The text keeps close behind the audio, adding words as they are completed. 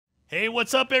Hey,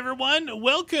 what's up, everyone?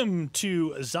 Welcome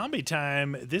to Zombie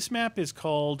Time. This map is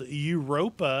called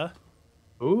Europa.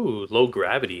 Ooh, low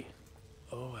gravity.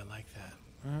 Oh, I like that.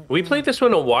 We played this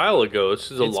one a while ago. This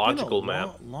is a logical been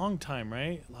map. long time,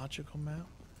 right? Logical map.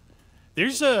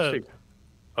 There's a...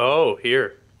 Oh,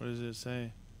 here. What does it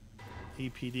say?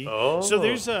 EPD. Oh. So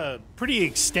there's a pretty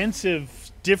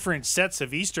extensive different sets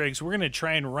of Easter eggs. We're going to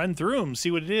try and run through them,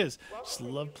 see what it is. Just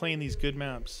love playing these good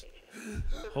maps.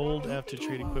 Hold F to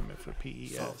trade equipment for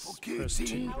PES. Press 2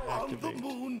 to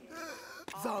activate.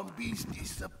 Zombies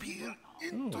disappear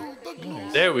into the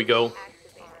gloom. There we go.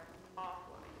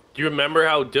 Do you remember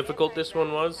how difficult this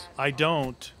one was? I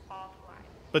don't.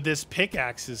 But this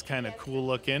pickaxe is kind of cool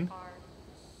looking.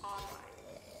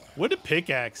 What a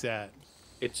pickaxe at?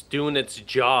 It's doing its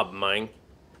job, man.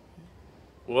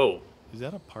 Whoa. Is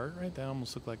that a part right? That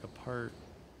almost looked like a part.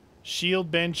 Shield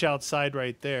bench outside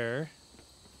right there.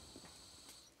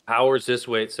 Power's this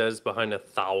way, it says, behind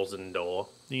 1,000 door.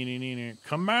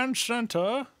 Command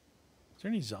center. Is there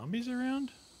any zombies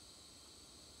around?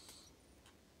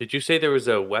 Did you say there was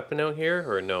a weapon out here,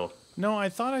 or no? No, I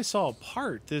thought I saw a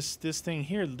part. This thing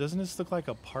here, doesn't this look like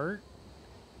a part?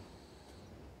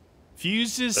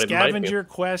 Fuses, scavenger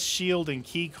quest, shield, and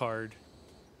key card.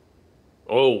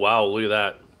 Oh, wow, look at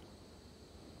that.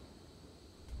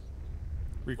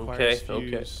 Requires okay.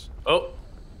 fuse. Oh,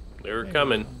 they're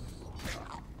coming.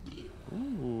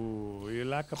 Ooh, you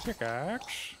like a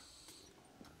pickaxe?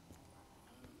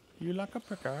 You like a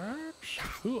pickaxe?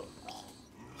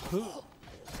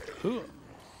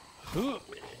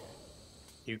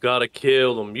 You gotta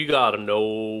kill them. You gotta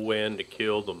know when to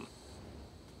kill them.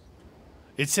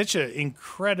 It's such an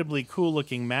incredibly cool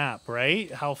looking map,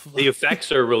 right? How the effects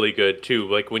are really good too.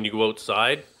 Like when you go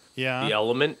outside, yeah, the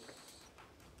element.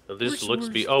 So this looks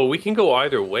to be. Oh, we can go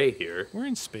either way here. We're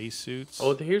in spacesuits.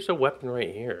 Oh, here's a weapon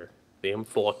right here. The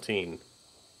M14.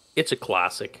 It's a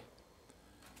classic.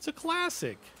 It's a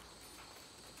classic.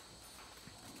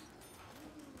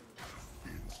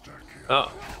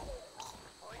 Oh.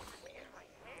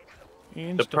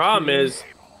 The problem is,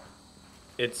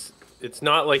 it's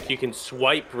not like you can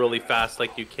swipe really fast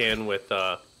like you can with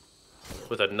a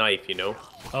knife, you know.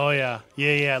 Oh yeah,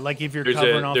 yeah. Like if you're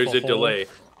covering off there's a hole. delay.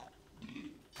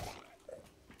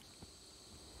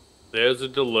 There's a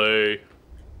delay.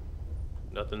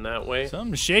 Nothing that way.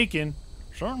 Something's shaking.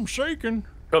 Something's shaking.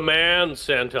 Command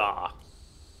center. All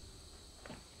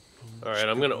right,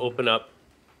 I'm gonna open up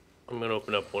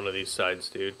one of these sides,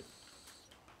 dude.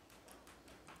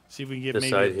 See if we can get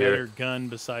maybe a better gun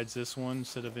besides this one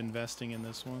instead of investing in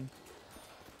this one.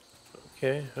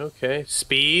 Okay.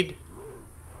 Speed.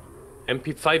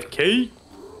 MP5K.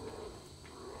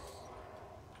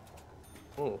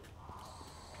 Oh.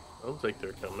 Sounds like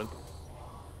they're coming.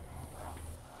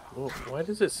 Well, why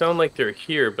does it sound like they're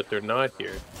here, but they're not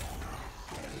here?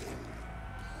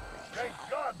 Thank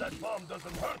God that bomb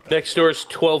doesn't hurt. Next door's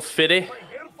 1250.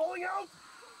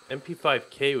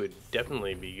 MP5K would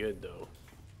definitely be good, though.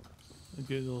 A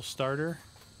good little starter.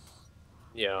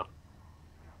 Yeah.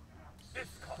 This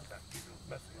contact is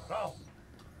messing around.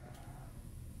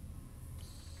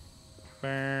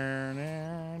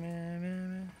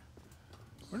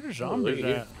 Where's the zombies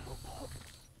at?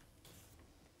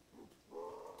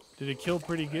 Did it kill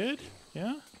pretty good?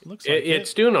 Yeah, it looks like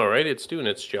it's doing all right. It's doing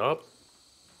its job.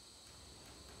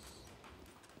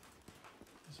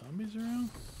 Zombies around?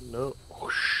 No.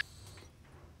 Whoosh.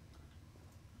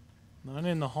 Not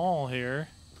in the hall here.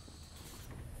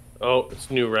 Oh,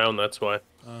 it's a new round. That's why.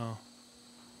 Oh.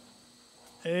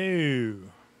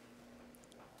 Ew.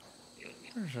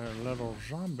 There's a little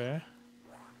zombie.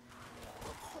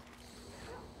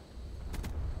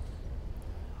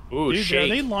 Ooh, dude, shake.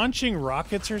 Are they launching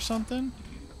rockets or something?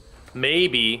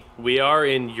 Maybe. We are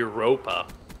in Europa.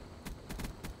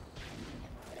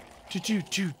 Get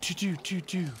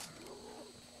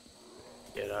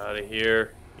out of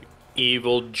here, you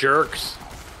evil jerks.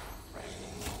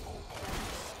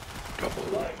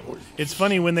 It's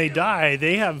funny, when they die,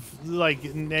 they have like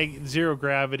zero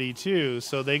gravity too,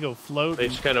 so they go float. They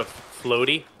just kind of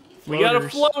floaty. Floaters. We got a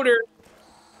floater.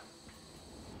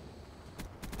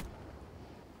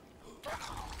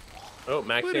 Oh,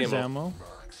 max ammo.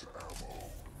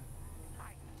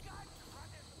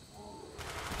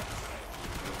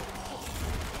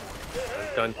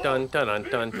 Dun dun dun dun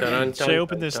dun dun. Should I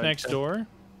open this next door?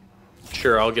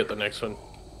 Sure, I'll get the next one.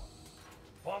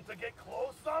 Want to get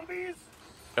close, zombies?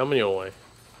 Coming your way.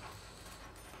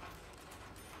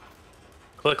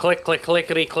 Click, click, click,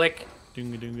 clickety, click.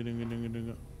 Dunga, dunga, dunga, dunga,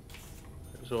 dunga.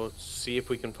 So let's see if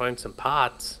we can find some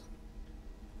pots.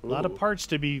 A lot of parts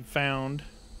to be found.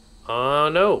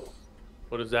 No.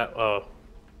 What is that?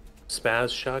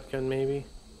 Spaz shotgun, maybe?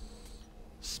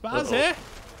 Spazzy?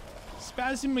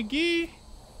 Spazzy McGee?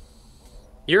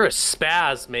 You're a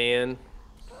spaz, man.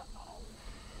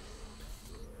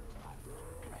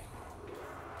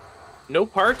 No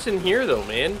parts in here, though,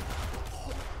 man.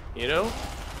 You know?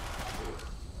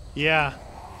 Yeah.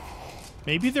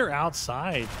 Maybe they're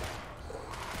outside.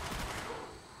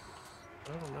 I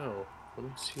don't know. Let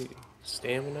me see.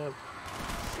 Stamina.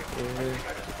 There.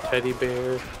 Teddy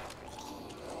bear.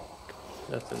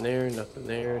 Nothing there, nothing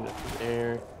there, nothing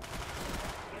there.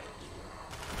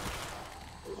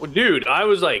 Well, dude, I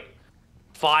was like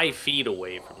 5 feet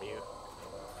away from you.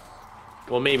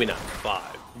 Well, maybe not 5,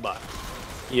 but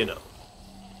you know.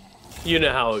 You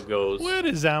know how it goes. What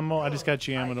is ammo? I just got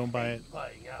you ammo, don't buy it.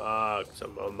 Fuck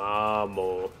some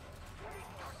ammo.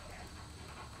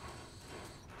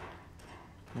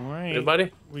 Alright. Hey,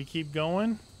 buddy? We keep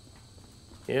going?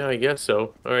 Yeah, I guess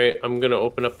so. Alright, I'm gonna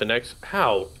open up the next.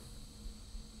 How?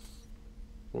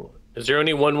 Is there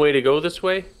only one way to go this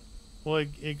way? Well,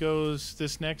 it goes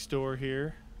this next door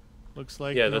here. Looks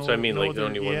like yeah, that's what I mean. Like other,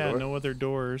 only one door. Yeah, no other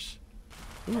doors.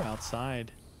 Ooh,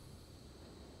 outside.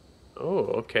 Oh,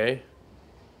 okay.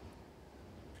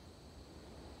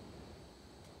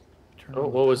 Oh,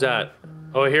 what was that?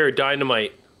 Oh, here,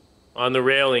 dynamite on the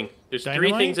railing. There's Dynamite?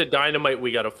 3 things of dynamite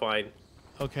we gotta find.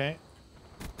 Okay.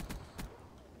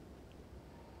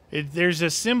 There's a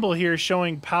symbol here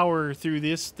showing power through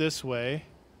this way.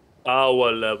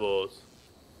 Power levels.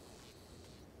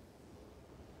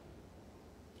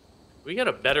 We got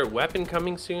a better weapon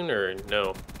coming soon, or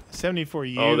no? 74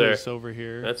 Oh, there. years over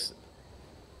here. That's.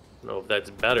 I don't know if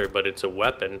that's better, but it's a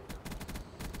weapon.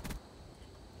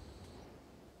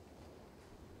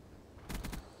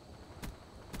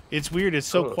 It's weird. It's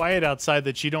so quiet outside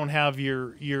that you don't have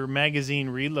your magazine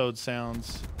reload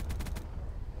sounds.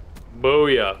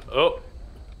 Booyah. Oh.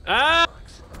 Ah!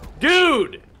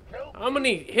 Dude! How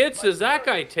many hits does that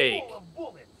guy take?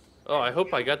 Oh, I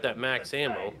hope I got that max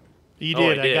ammo. You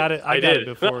did. I did. I got it. I got it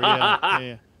before. Yeah.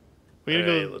 Yeah. We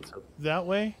gotta Alright, go let's hope. that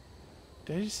way.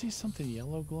 Did I just see something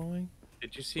yellow glowing?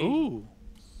 Did you see? Ooh.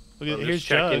 Look at I'm here's just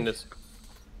checking Jug. this.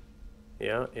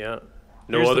 Yeah, yeah.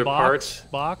 No Here's other the parts.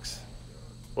 Box.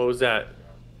 What was that?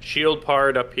 Shield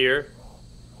part up here.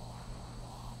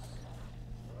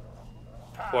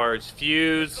 Quartz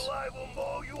fuse. I will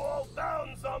mow you all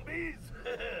down, zombies.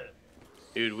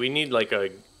 Dude, we need like a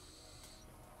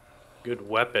good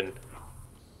weapon.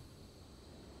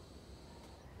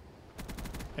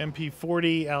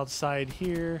 MP40 outside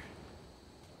here.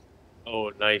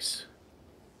 Oh, nice.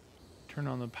 Turn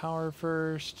on the power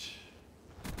first.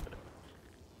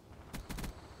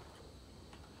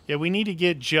 Yeah, we need to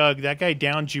get Jug. That guy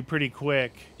downed you pretty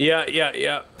quick. Yeah, yeah,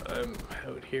 yeah. I'm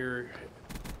out here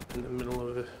in the middle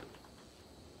of it.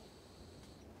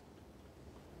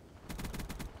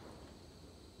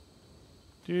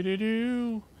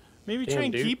 Do. Maybe try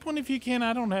and dude. keep one if you can.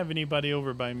 I don't have anybody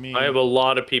over by me. I have a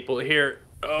lot of people here.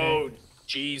 Oh,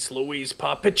 jeez, Louise,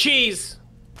 Papa Cheese.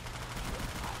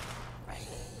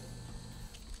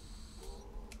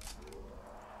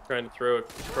 Trying to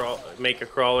throw make a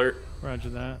crawler. Roger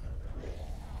that.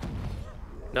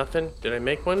 Nothing? Did I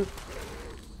make one?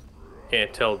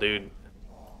 Can't tell, dude.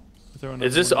 Throw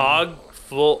Is this another one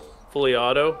AUG fully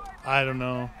auto? in. I don't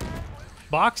know.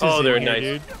 Boxes Oh, in they're here, nice.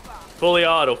 dude. Fully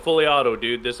auto,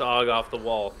 dude. This AUG off the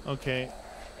wall. Okay.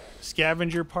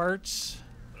 Scavenger parts.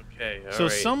 Okay, all right. So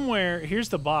somewhere, here's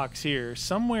the box here.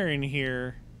 Somewhere in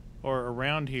here, or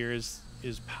around here, is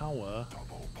power.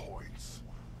 Double points.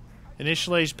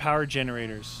 Initialize power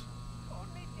generators.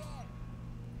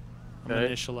 I'm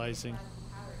Okay. initializing.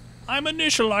 I'm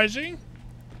initializing.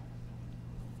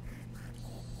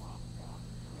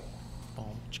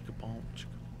 Boom, chicka, boom, chicka.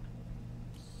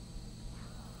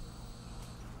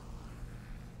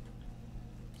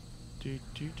 Do.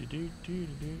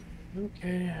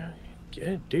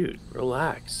 Okay, dude,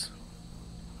 relax.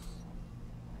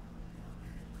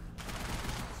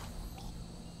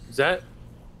 Is that?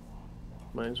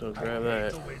 Might as well grab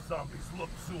that. The way zombies look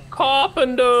soon.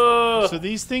 Carpenter! So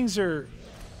these things are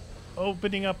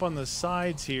opening up on the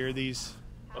sides here. These.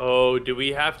 Oh, do we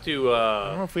have to, I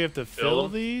don't know if we have to fill fill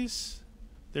 'em? these.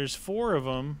 There's 4 of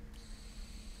them.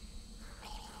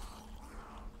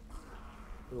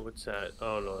 What's that?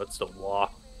 Oh no, that's the wall.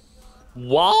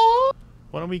 What?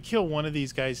 Why don't we kill one of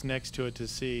these guys next to it to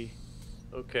see?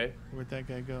 Okay, Where'd that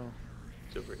guy go?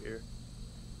 it's over here.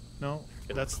 No,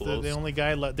 Getting that's the close. only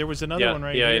guy left. There was another Yeah, one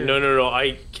right yeah, here. no.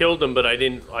 I killed him, but I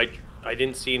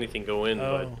didn't see anything go in.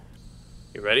 But Oh,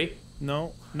 you ready?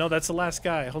 no, that's the last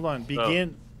guy. Hold on.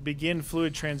 Begin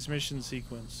fluid transmission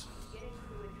sequence.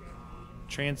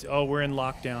 Oh, we're in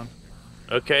lockdown.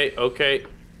 Okay, okay.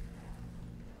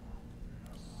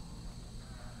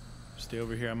 Stay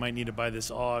over here. I might need to buy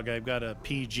this AUG. I've got a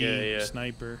PG Yeah.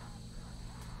 sniper.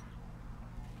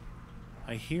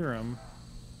 I hear him.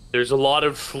 There's a lot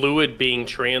of fluid being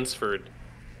transferred.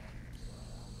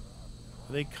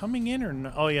 Are they coming in or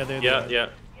no? Oh yeah, they're Yeah, there. yeah.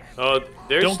 Oh,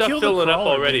 there's Don't stuff kill the filling up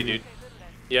crawler, already, baby. dude.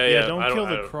 Yeah. Don't I kill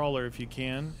I the crawler if you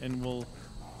can, and we'll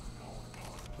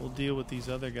deal with these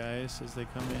other guys as they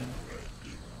come in.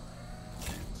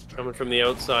 Coming from the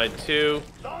outside too.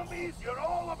 Zombies, you're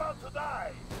all about to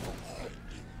die.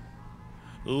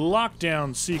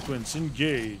 Lockdown sequence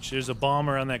engage. There's a bomb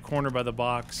around that corner by the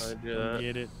box. I do Don't that.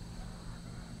 get it.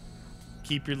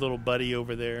 Keep your little buddy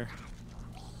over there.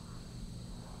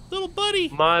 Little buddy.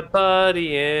 My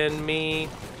buddy and me.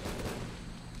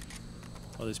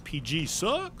 Oh, this PG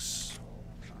sucks.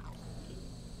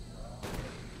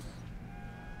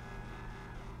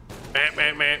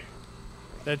 Man.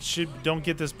 That should. Don't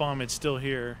get this bomb. It's still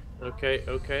here. Okay,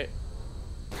 okay.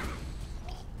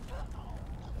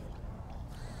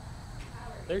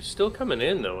 They're still coming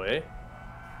in though, eh?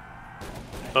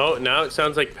 Oh, now it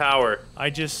sounds like power. I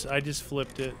just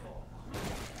flipped it.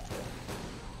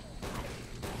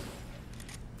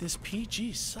 This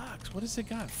PG sucks. What has it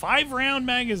got? 5-round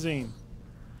magazine.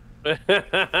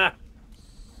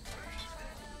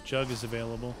 Jug is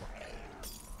available.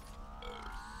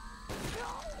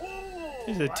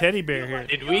 There's a teddy bear here.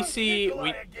 Did we see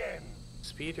Again.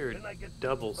 speed or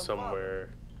double somewhere?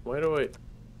 Why do I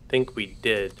think we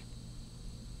did?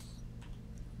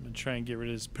 I'm gonna try and get rid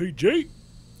of this PG.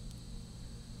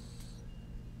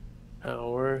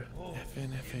 Power.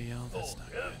 FNFAL. That's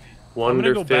not good. Wonder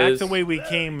I'm gonna go back Fizz. the way we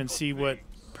came and see what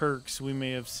perks we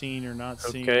may have seen or not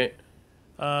seen. Okay.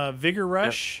 Vigor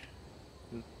Rush.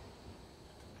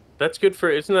 That's good for,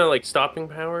 isn't that like stopping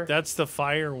power? That's the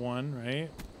fire one, right?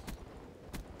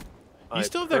 You I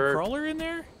still have that perk- crawler in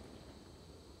there?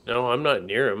 No, I'm not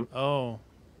near him. Oh.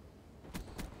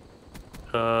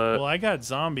 Uh, Well, I got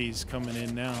zombies coming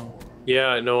in now.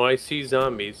 yeah, no, I see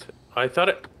zombies. I thought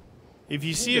it If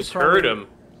you see just a crawler, heard him.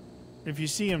 If you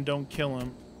see him, don't kill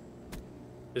him.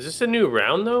 Is this a new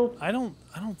round though? I don't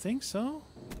think so.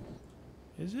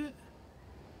 Is it?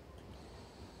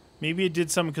 Maybe it did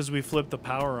something because we flipped the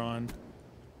power on.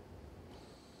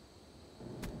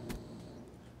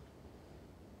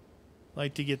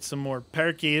 Like to get some more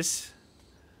perkies.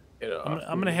 Get off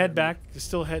I'm gonna me. head back.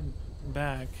 Still head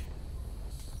back.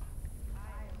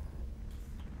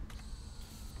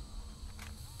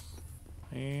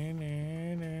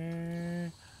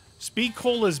 Speed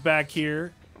Cola's back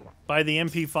here by the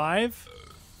MP5,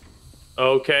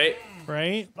 Okay.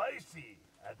 right? Spicy.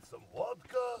 Add some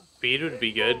vodka, Speed would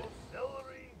be good.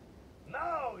 celery.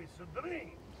 Now it's a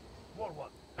drink. More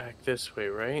what? Back this way,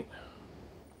 right?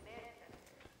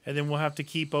 And then we'll have to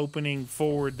keep opening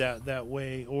forward that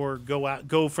way, or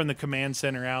go from the command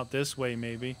center out this way,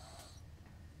 maybe.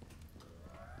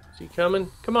 Is he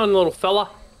coming? Come on, little fella.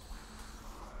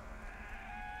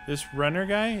 This runner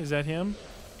guy, is that him?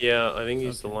 Yeah, I think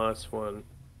he's the last one.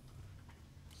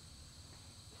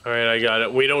 Alright, I got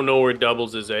it. We don't know where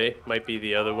doubles is, eh? Might be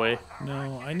the other way.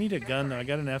 No, I need a gun though. I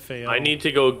got an FAL. I need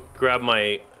to go grab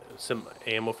some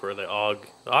ammo for the AUG.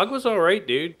 The AUG was alright,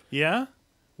 dude. Yeah?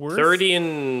 Worth? 30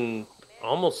 and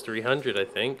almost 300, I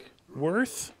think.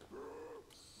 Worth?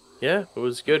 Yeah, it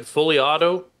was good. Fully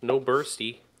auto, no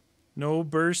bursty. No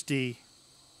bursty.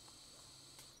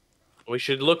 We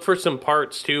should look for some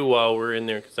parts too while we're in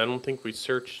there, because I don't think we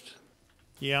searched.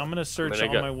 Yeah, I'm gonna search I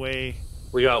on got- my way.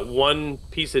 We got one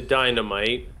piece of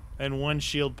dynamite. And one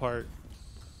shield part.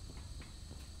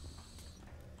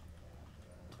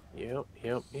 Yep.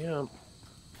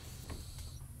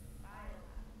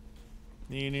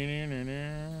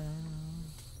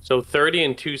 So 30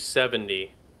 and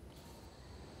 270.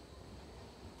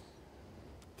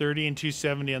 30 and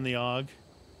 270 on the AUG.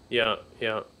 Yeah.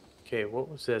 Okay, what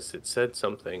was this? It said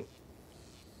something.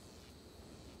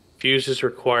 Fuse is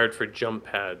required for jump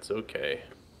pads. Okay.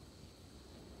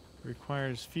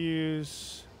 Requires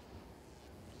fuse.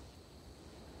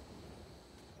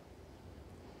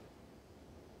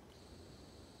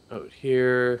 Out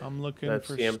here. I'm looking That's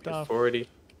for the stuff. MP40.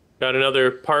 Got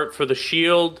another part for the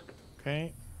shield.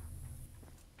 Okay.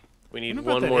 We need What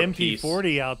about one that more MP40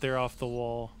 piece. out there off the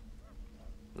wall?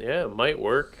 Yeah, it might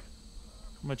work.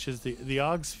 How much is the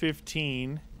AUG's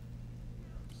 15?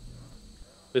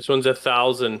 This one's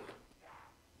 1,000.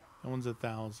 That one's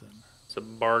 1,000. It's a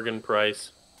bargain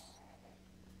price.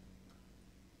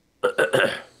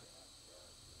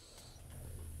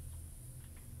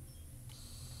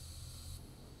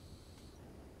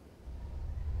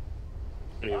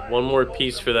 I need one more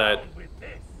piece for that With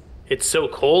this. It's so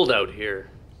cold out here.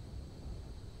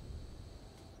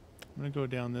 I'm gonna go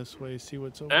down this way, see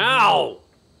what's over Ow!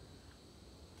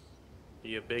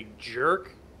 You big jerk.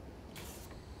 here.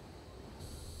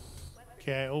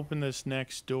 Okay, I open this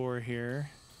next door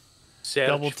here. Search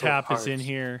Double for tap parts. is in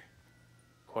here.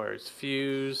 Requires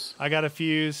fuse. I got a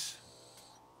fuse.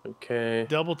 Okay.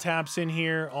 Double taps in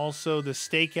here. Also, the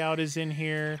stakeout is in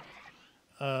here.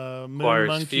 Moon Requires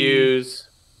monkey. fuse.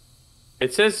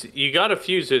 It says you got a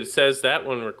fuse. It says that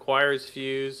one requires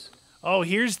fuse. Oh,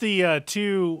 here's the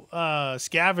two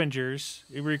scavengers.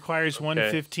 It requires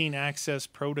 115 access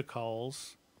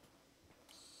protocols.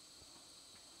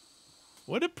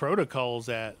 What are protocols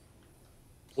at?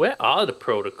 Where are the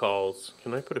protocols?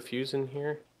 Can I put a fuse in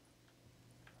here?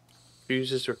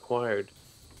 Fuse is required.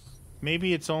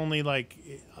 Maybe it's only like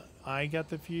I got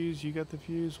the fuse, you got the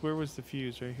fuse. Where was the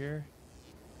fuse? Right here?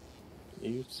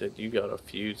 You said you got a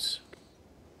fuse.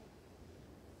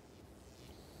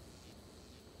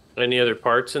 Any other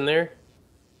parts in there?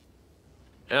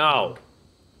 Ow.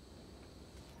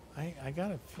 I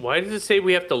got a fuse. Why does it say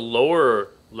we have to lower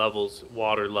levels,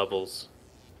 water levels?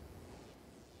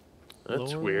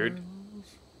 That's Lower weird.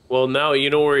 levels? Well, now you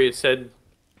know where it said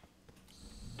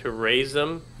to raise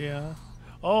them? Yeah.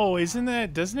 Oh, doesn't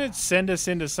it send us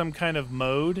into some kind of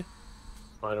mode?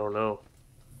 I don't know.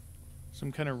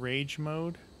 Some kind of rage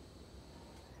mode?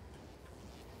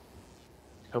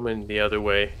 Coming the other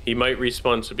way. He might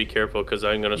respawn, so be careful, because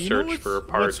I'm going to search for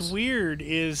parts. What's weird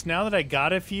is now that I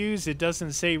got a fuse, it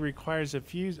doesn't say requires a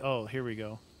fuse. Oh, here we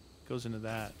go. Goes into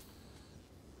that.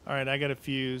 All right, I got a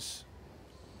fuse.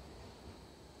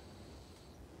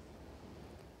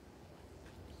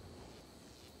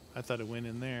 I thought it went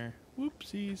in there.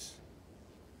 Whoopsies.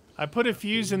 I put a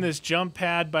fuse in this jump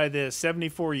pad by the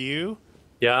 74U.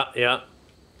 Yeah, yeah.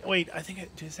 Wait, I think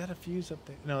is that a fuse up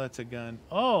there? No, that's a gun.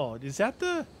 Oh, is that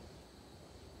the?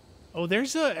 Oh,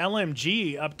 there's a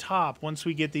LMG up top. Once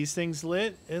we get these things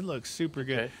lit, it looks super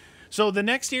good. Okay. So the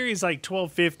next area is like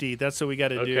 1250. That's what we got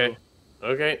to do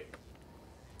Okay.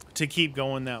 to keep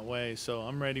going that way. So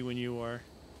I'm ready when you are.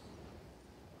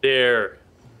 There.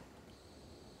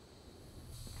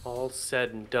 All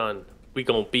said and done. We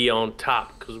gonna be on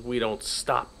top, because we don't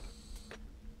stop.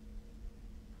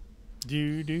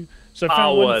 Do. So I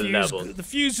found one fuse. level. The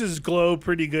fuses glow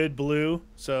pretty good blue.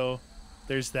 So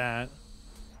there's that.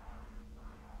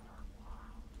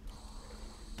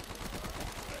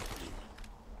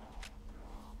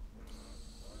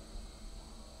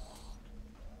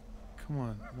 Come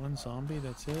on, one zombie,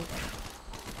 that's it?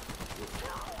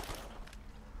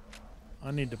 I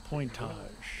need the pointage.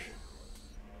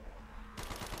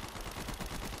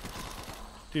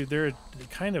 Dude, they're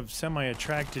kind of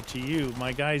semi-attracted to you.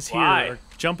 My guys here Why? are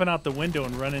jumping out the window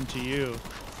and running to you.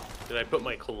 Did I put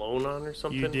my cologne on or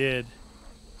something? You did.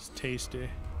 It's tasty.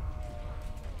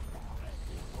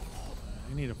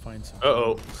 I need to find some.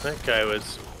 Uh-oh. That guy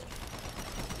was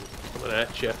coming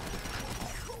at you.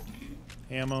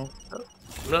 Ammo.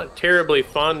 I'm not terribly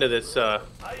fond of this, I am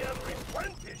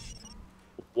replenished.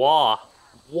 wah.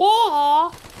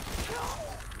 Wah!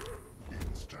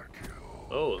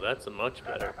 Oh, that's a much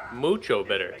better. Mucho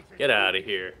better. Get out of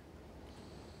here.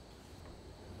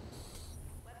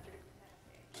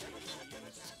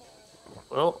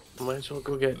 Well, might as well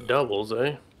go get doubles,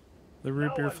 eh? The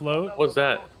root beer float. What's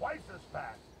that? Twice as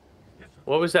fast.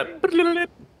 What was that?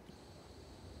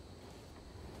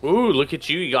 Ooh, look at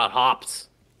you. You got hops.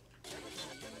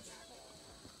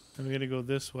 I'm gonna go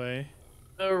this way.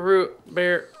 The root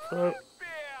beer float.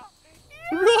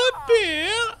 Root beer!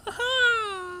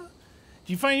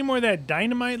 Do you find any more of that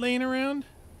dynamite laying around?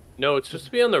 No, it's supposed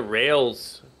to be on the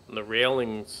rails. On the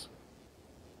railings.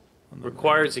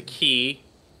 Requires a key.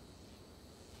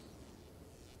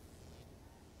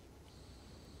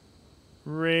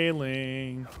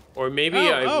 Railing. Or maybe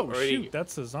I already... Shoot,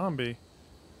 that's a zombie.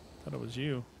 Thought it was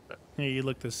you. Yeah, you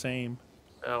look the same.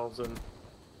 Thousand.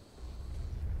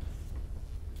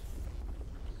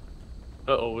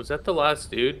 Uh-oh, was that the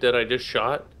last dude that I just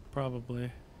shot?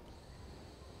 Probably.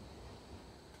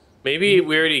 Maybe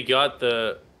we already got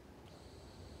the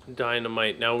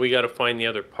dynamite. Now we gotta find the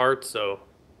other parts, though.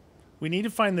 We need to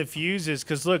find the fuses,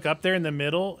 because look, up there in the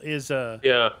middle is a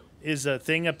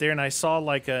thing up there, and I saw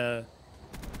like oh,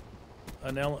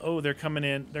 they're coming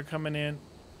in. They're coming in.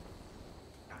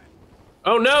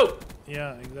 Oh, no!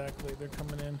 Yeah, exactly. They're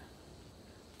coming in.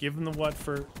 Give them the what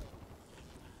for...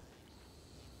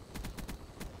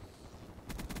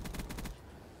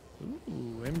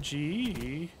 Ooh,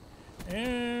 MG,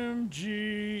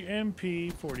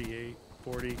 MP, 48,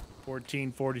 40,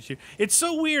 14, 42. It's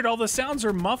so weird. All the sounds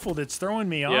are muffled. It's throwing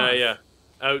me off. Yeah, yeah.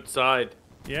 Outside.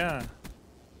 Yeah.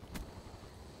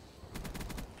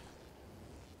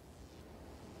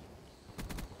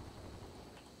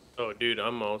 Oh, dude,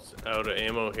 I'm almost out of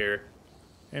ammo here.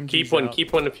 MG's Keep one. out.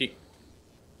 Keep one if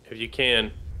you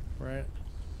can. Right.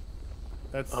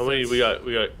 That's. How many we got?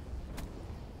 We got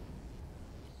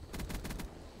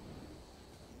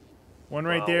one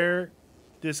right there.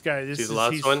 This guy. This See is the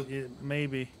last one?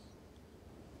 Maybe.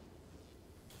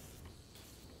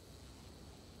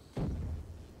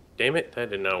 Damn it! That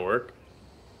did not work.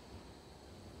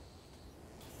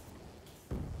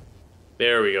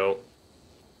 There we go.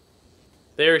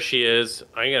 There she is.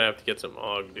 I'm gonna have to get some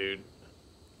AUG, dude.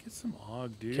 Get some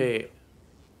AUG, dude. Okay.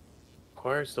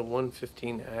 Requires the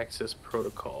 115 access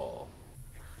protocol.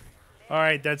 All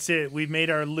right, that's it. We've made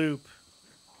our loop.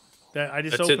 That I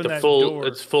just That's it. opened The that full. door.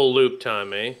 It's full loop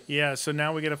time, eh? Yeah. So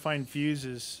now we got to find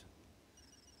fuses.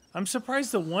 I'm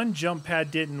surprised the one jump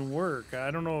pad didn't work. I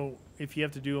don't know if you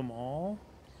have to do them all.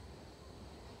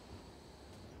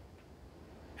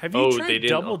 Have you tried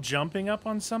double jumping up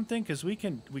on something? Because we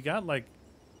got like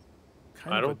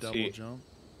kind of a double jump.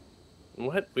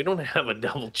 What? We don't have a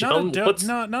double jump.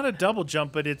 Not a double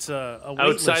jump, but it's a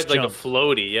weightless outside jump. like a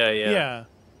floaty. Yeah, yeah. Yeah.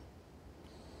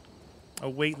 A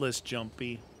weightless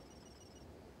jumpy.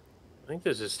 I think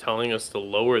this is telling us to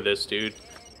lower this, dude.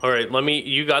 All right, let me.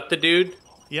 You got the dude?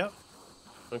 Yep.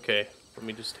 Okay, let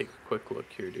me just take a quick look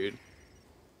here, dude.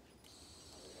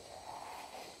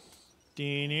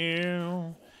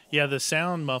 Yeah, the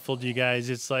sound muffled, you guys.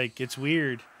 It's like, it's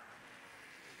weird.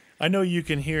 I know you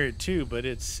can hear it too, but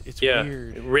it's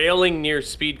weird. Railing near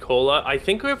Speed Cola. I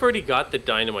think we've already got the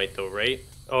dynamite though, right?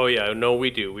 Oh yeah, no,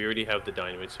 we do. We already have the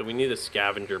dynamite, so we need the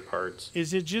scavenger parts.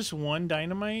 Is it just one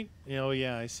dynamite? Oh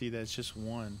yeah, I see that. It's just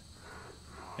one.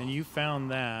 And you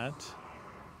found that.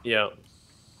 Yeah.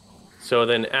 So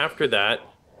then after that,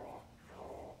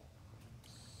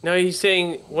 now he's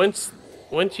saying once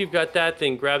you've got that,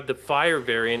 then grab the fire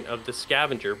variant of the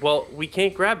scavenger. Well, we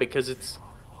can't grab it because it's...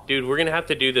 Dude, we're going to have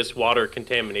to do this water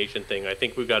contamination thing. I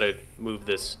think we got to move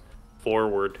this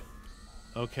forward.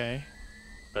 Okay.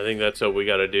 I think that's what we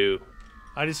got to do.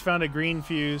 I just found a green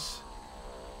fuse.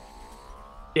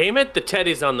 Damn it, the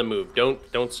Teddy's on the move.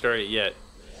 Don't start it yet.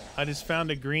 I just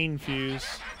found a green fuse.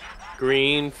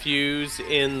 Green fuse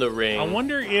in the ring. I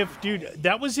wonder if, dude,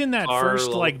 that was in that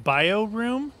first, like, bio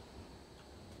room?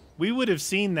 We would have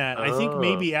seen that. I think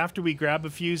maybe after we grab a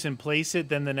fuse and place it,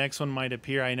 then the next one might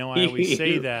appear. I know I always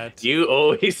say that. You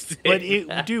always say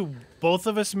that. Dude, both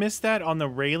of us missed that on the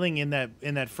railing in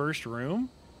that first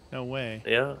room? No way.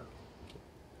 Yeah.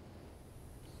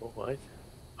 Oh, what?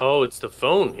 Oh, it's the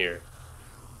phone here.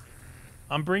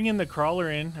 I'm bringing the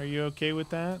crawler in. Are you okay with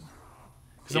that?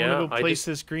 Because I'm going to go place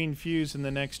this green fuse in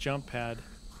the next jump pad.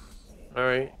 All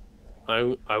right.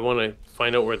 I want to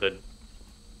find out where the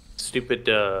stupid...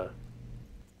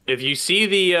 If you see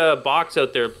the box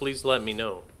out there, please let me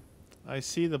know. I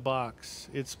see the box.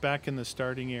 It's back in the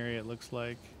starting area, it looks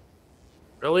like.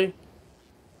 Really?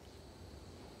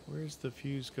 Where's the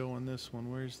fuse go on this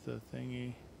one? Where's the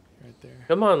thingy? Right there.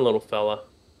 Come on, little fella.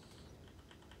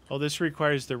 Oh, this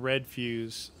requires the red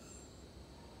fuse.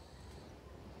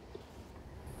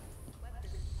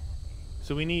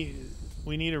 So we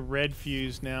need a red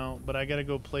fuse now, but I gotta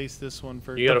go place this one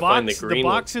first. You gotta find the green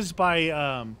one. The box is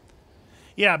by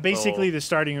yeah, basically the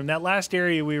starting room. That last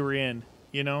area we were in,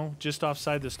 you know, just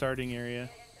offside the starting area.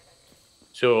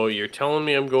 So you're telling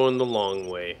me I'm going the long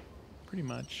way. Pretty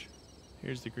much.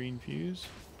 Here's the green fuse.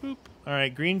 Boop. All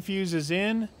right, green fuse is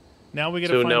in. Now we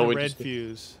gotta find the red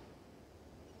fuse.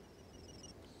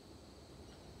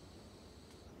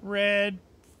 Red.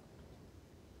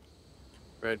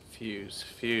 Red fuse.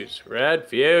 Fuse. Red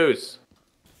fuse.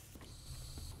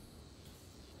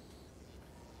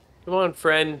 Come on,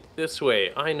 friend. This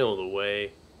way. I know the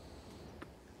way.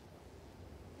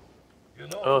 You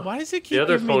know, why does it keep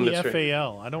giving me the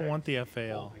FAL? I don't want the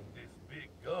FAL.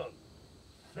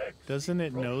 Doesn't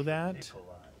it know that?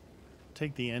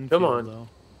 Take the Enfield, Come on. though.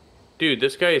 Dude,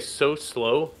 this guy is so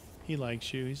slow. He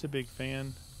likes you. He's a big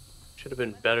fan. Should have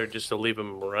been better just to leave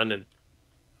him running.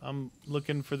 I'm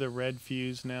looking for the red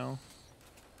fuse now.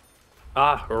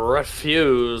 Ah,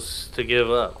 refuse to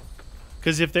give up.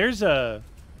 Because if there's a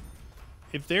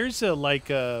like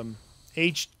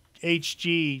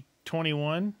HG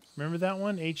 21, remember that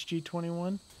one? HG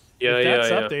 21. Yeah, if that's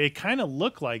yeah, up there. It kind of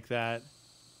looked like that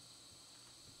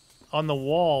on the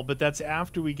wall, but that's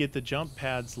after we get the jump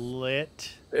pads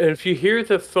lit. And if you hear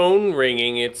the phone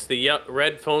ringing, it's the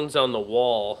red phones on the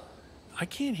wall. I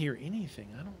can't hear anything.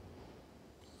 I don't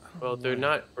well, they're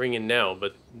not ringing now,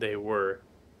 but they were.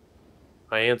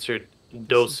 I answered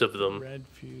dose of them. The red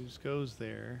fuse goes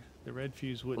there. The red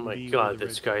fuse wouldn't be. Oh my god,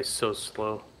 this guy's so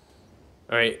slow.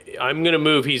 All right, I'm gonna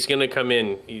move. He's gonna come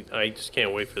in. I just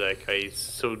can't wait for that guy. He's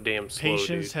so damn slow,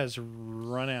 Patience dude. has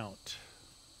run out.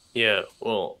 Yeah,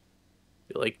 well,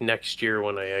 like next year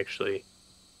when I actually.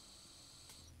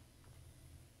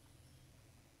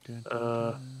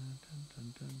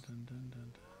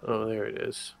 Oh, there it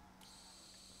is.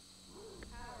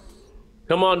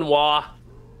 Come on, Wah.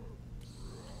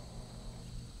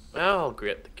 I'll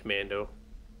get the commando.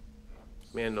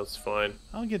 Commando's fine.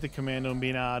 I'll get the commando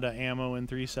being out of ammo in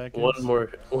 3 seconds. One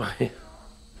more.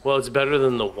 Well, it's better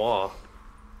than the Wah.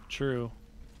 True.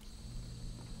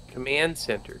 Command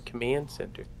center. Command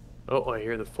center. Oh, I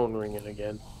hear the phone ringing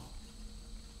again.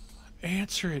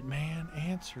 Answer it, man.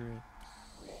 Answer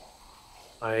it.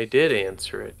 I did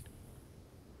answer it.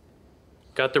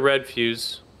 Got the red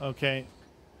fuse. Okay.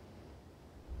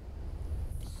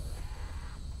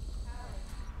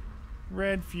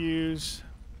 Red fuse.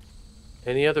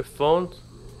 Any other phones?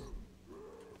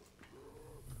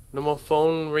 No more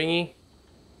phone ringy?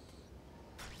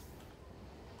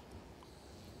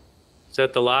 Is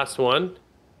that the last one?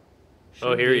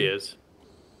 Oh, Should here he be. is.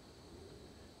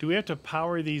 Do we have to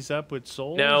power these up with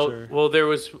souls? Now, Or? well, there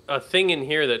was a thing in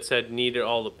here that said needed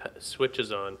all the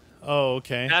switches on. Oh,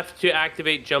 okay. Have to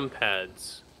activate jump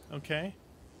pads. Okay.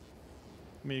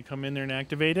 Want me to come in there and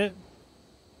activate it?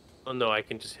 Oh no, I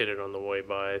can just hit it on the way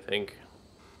by, I think.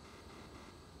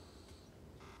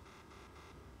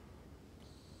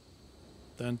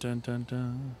 Dun dun dun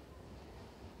dun.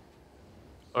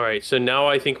 Alright, so now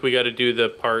I think we got to do the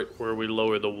part where we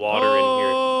lower the water in here.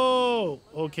 Oh!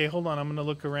 Okay, hold on. I'm going to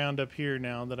look around up here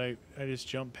now that I just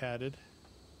jump padded.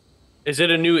 Is it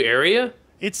a new area?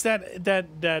 It's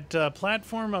that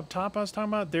platform up top I was talking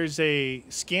about. There's a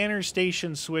scanner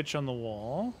station switch on the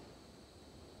wall.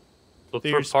 Look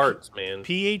There's for parts, man.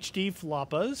 PhD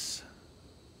floppas.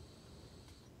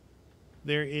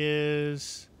 There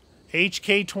is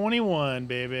HK21,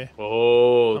 baby.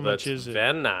 Oh, How much that's is it?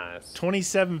 very nice.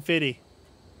 2750.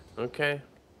 Okay.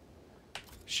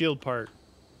 Shield part.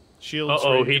 Shield.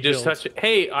 Uh-oh, he just touched it.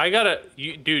 Hey, I gotta...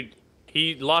 dude,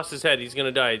 he lost his head. He's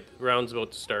gonna die. Round's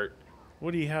about to start.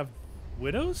 What do you have?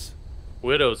 Widows?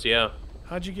 Widows, yeah.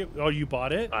 How'd you get... Oh, you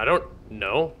bought it? I don't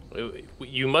know.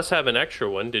 You must have an extra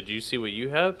one. Did you see what you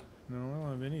have? No, I don't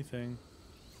have anything.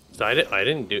 So I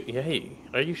didn't do... Yeah, hey,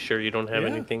 are you sure you don't have Yeah.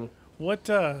 anything? What,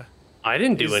 I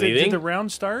didn't do anything. Did the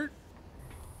round start?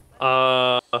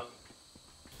 I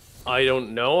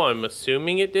don't know. I'm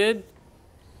assuming it did.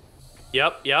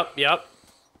 Yep.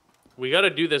 We gotta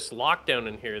do this lockdown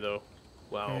in here, though.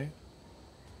 Wow. Okay.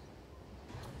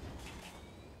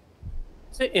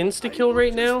 Is it insta-kill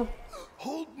right now?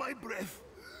 Hold my breath.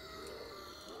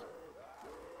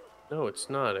 No, it's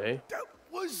not, eh? That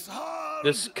was hard.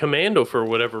 This commando, for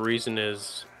whatever reason,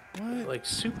 is What? like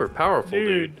super powerful,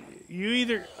 Dude, dude. you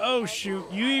either... Oh, shoot.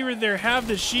 You either have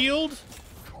the shield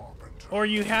or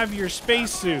you have your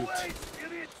spacesuit.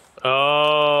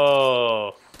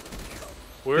 Oh.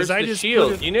 Where's I the just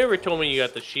shield? put it- You never told me you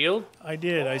got the shield. I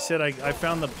did. I said I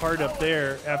found the part up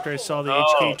there after I saw the Oh.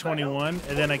 HK21,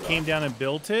 and then I came down and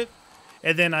built it,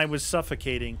 and then I was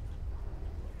suffocating.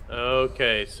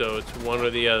 Okay, so it's one or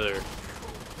the other.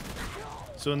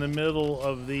 So in the middle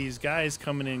of these guys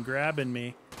coming in grabbing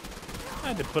me, I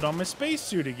had to put on my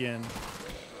spacesuit again.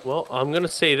 Well, I'm gonna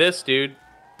say this, dude.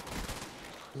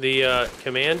 The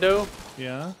commando,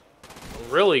 Yeah?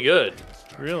 really good.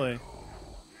 Really?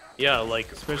 Yeah, like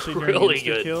Especially during really insta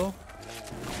good. kill?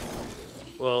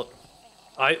 Well,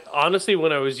 I honestly,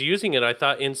 when I was using it, I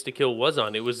thought insta-kill was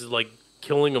on. It was like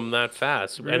killing them that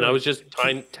fast, and I Really? was just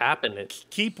tapping it.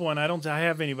 Keep one. I don't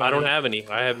have anybody. I don't have any.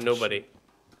 I have nobody.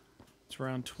 It's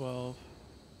round 12.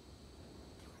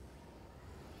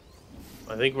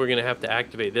 I think we're gonna have to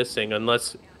activate this thing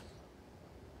unless.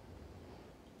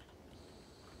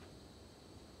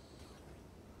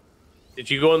 Did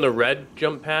you go on the red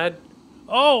jump pad?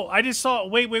 Oh, I just saw...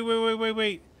 Wait.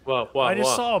 What? I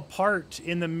just saw a part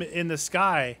in the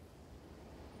sky.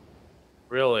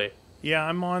 Really? Yeah,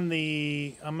 I'm on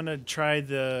the... I'm going to try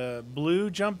the blue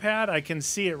jump pad. I can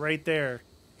see it right there.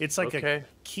 It's like Okay. a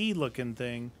key-looking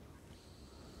thing.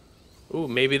 Ooh,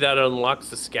 maybe that unlocks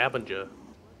the scavenger.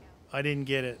 I didn't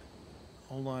get it.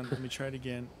 Hold on. Let me try it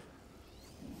again.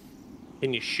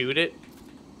 Can you shoot it?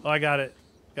 Oh, I got it.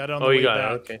 Got it on the Oh, way you got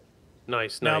back. it. Okay.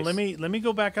 Nice. Now, Nice. let me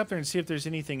go back up there and see if there's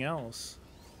anything else.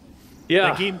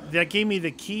 Yeah. That gave me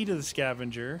the key to the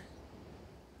scavenger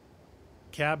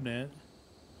cabinet.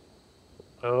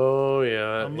 Oh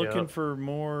yeah. I'm yeah. looking for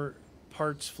more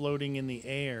parts floating in the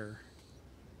air.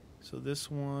 So this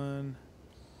one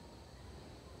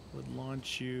would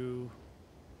launch you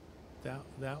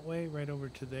that way, right over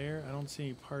to there. I don't see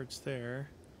any parts there.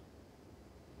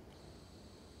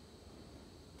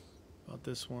 Not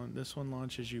this one. This one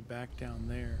launches you back down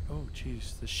there. Oh,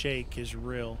 jeez. The shake is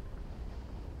real.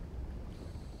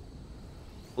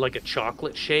 Like a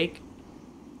chocolate shake?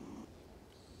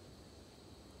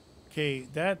 Okay,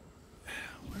 that...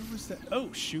 Where was that?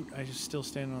 Oh, shoot. I was still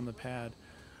standing on the pad.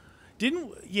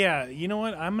 Yeah, you know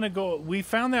what? I'm going to go... We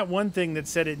found that one thing that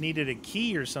said it needed a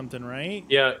key or something, right?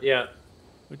 Yeah, yeah.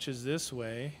 Which is this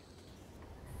way.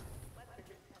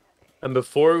 And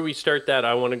before we start that,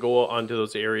 I want to go onto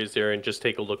those areas there and just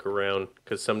take a look around.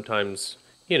 Because sometimes,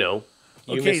 you know,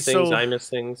 you miss things, I miss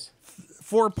things.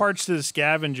 4 parts to the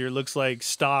scavenger. Looks like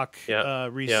stock, Yeah,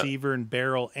 receiver, and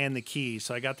barrel, and the key.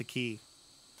 So I got the key.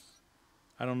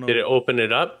 I don't know. Did it open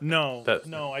it up? No,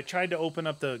 no. I tried to open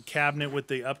up the cabinet with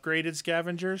the upgraded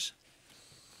scavengers.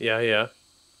 Yeah, yeah.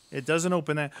 It doesn't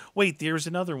open that. Wait, there's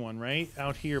another one, right?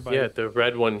 Out here by... Yeah, the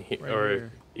red one here. Right or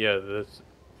here. Yeah, this...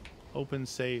 Open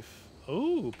safe.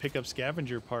 Oh, pick up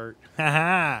scavenger part.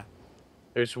 Haha.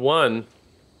 There's one.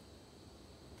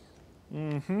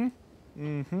 Mm-hmm.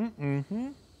 Mm-hmm. Mm-hmm.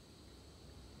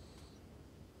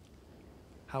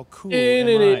 How cool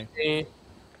am I?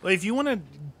 Well, if you want to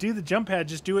do the jump pad,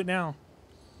 just do it now.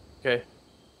 Okay.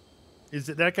 Is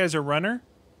it that guy's a runner?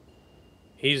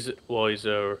 He's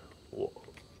a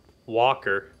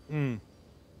walker. Mm.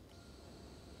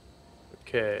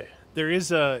 Okay. There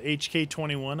is a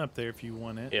HK21 up there if you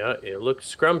want it. Yeah, it looks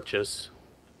scrumptious.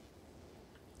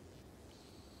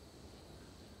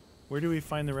 Where do we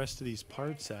find the rest of these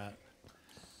parts at?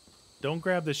 Don't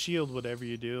grab the shield, whatever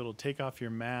you do. It'll take off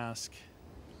your mask.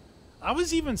 I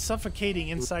was even suffocating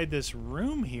inside this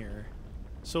room here.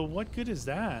 So what good is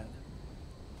that?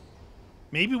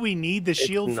 Maybe we need the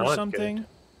shield for something? Good.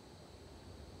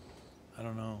 I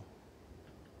don't know.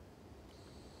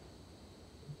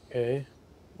 Okay.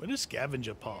 What is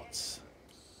scavenger pots?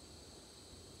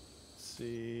 Let's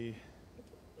see.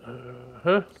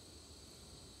 Uh-huh.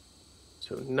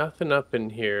 So nothing up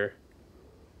in here.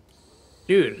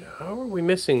 Dude, how are we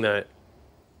missing that?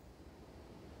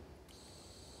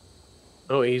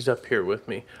 Oh, he's up here with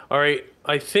me. All right,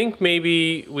 I think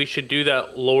maybe we should do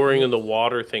that lowering of the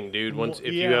water thing, dude.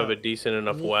 If you have a decent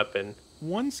enough weapon.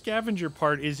 One scavenger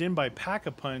part is in by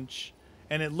Pack-a-Punch,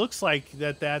 and it looks like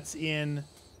that's in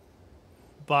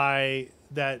by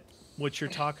that what you're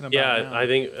talking about. Yeah, now. I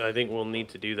think we'll need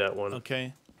to do that one.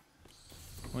 Okay.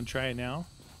 Want to try it now?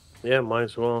 Yeah, might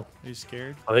as well. Are you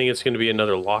scared? I think it's going to be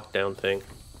another lockdown thing.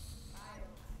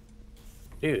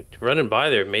 Dude, running by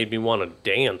there made me want to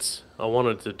dance. I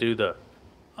wanted to do the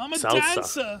I'm a salsa,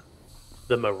 dancer.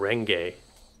 the merengue.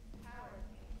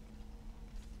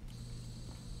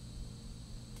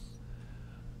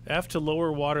 F to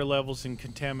lower water levels in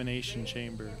contamination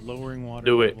chamber. Lowering water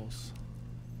Do it. levels.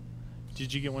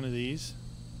 Did you get one of these?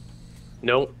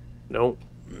 Nope. Still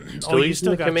you using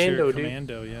still the got commando, your dude.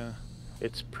 commando, yeah.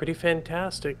 It's pretty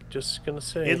fantastic, just gonna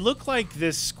say. It looked like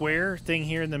this square thing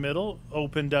here in the middle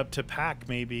opened up to pack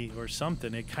maybe or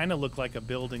something. It kind of looked like a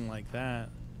building like that.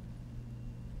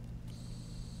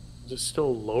 Is it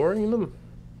still lowering them?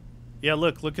 Yeah,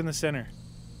 look in the center.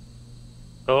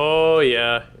 Oh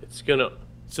yeah, it's gonna.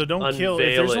 So don't kill.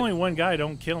 If there's only one guy,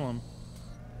 don't kill him.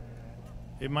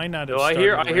 It might not have. No, I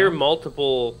hear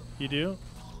multiple. You do?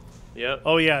 Yep.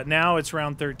 Oh yeah, now it's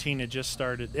round 13. It just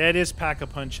started. It is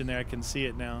Pack-a-Punch in there. I can see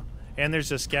it now. And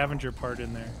there's a scavenger part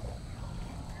in there.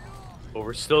 But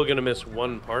we're still gonna miss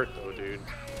one part though, dude.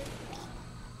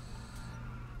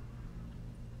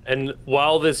 And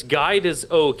while this guide is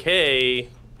okay,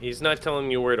 he's not telling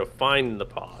you where to find the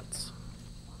pods.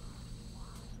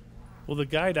 Well, the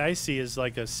guide I see is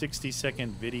like a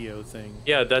 60-second video thing.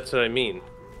 Yeah, that's what I mean.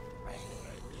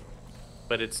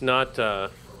 But it's not.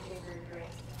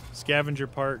 Scavenger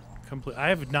part complete. I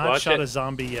have not shot a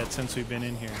zombie yet since we've been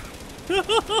in here.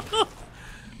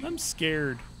 I'm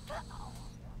scared. I'm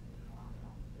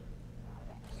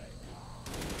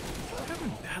having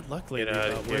bad luck lately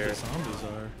about where the zombies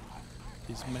are.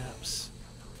 These maps.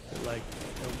 They're like,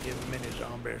 don't give them any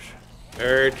zombies.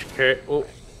 Oh.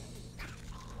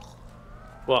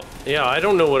 Well, yeah, I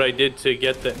don't know what I did to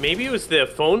get that. Maybe it was the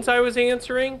phones I was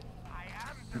answering?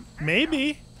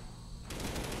 Maybe.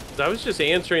 I was just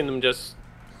answering them just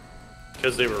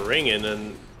because they were ringing,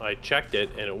 and I checked it,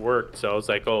 and it worked. So I was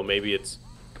like, oh, maybe it's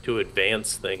to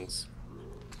advance things.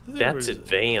 That's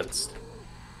advanced.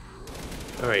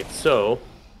 All right, so.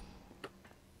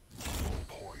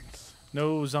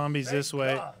 No zombies this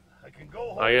way.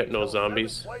 I got no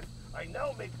zombies. I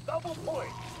now make double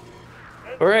points.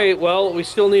 All right, well, we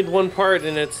still need one part,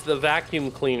 and it's the vacuum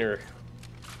cleaner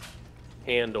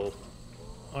handle.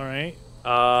 All right.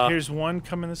 Here's one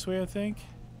coming this way, I think.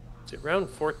 Is it round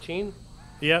 14?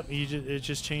 Yep, it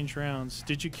just changed rounds.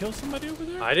 Did you kill somebody over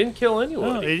there? I didn't kill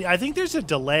anyone. No, I think there's a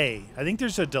delay.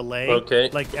 Okay.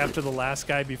 Like after the last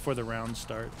guy before the round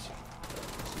starts.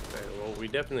 Okay, well, we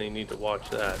definitely need to watch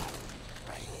that.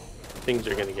 Things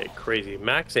are gonna get crazy.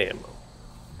 Max ammo,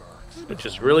 which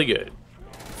is really good.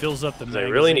 Fills up the magazine. I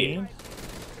really need it.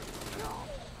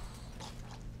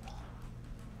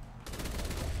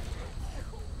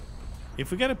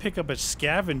 If we got to pick up a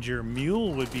scavenger,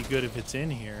 mule would be good if it's in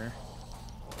here.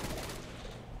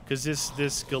 Because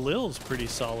this Galil's pretty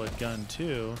solid gun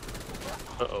too.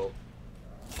 Uh-oh.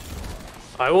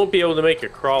 I won't be able to make a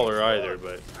crawler either,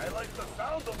 but... I like the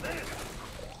sound of this.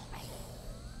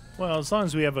 Well, as long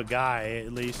as we have a guy,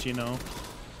 at least, you know.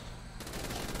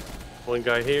 One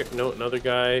guy here. No, another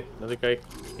guy. Another guy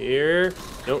here.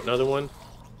 No, another one.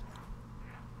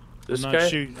 This I'm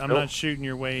guy? not shooting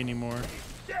your way anymore.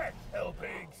 Yes, hell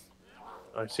pigs.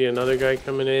 I see another guy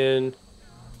coming in.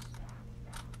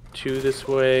 Two this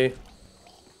way.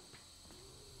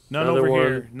 None Another over one.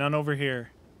 here. None over here.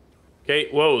 Okay,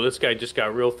 whoa, this guy just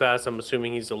got real fast. I'm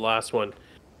assuming he's the last one.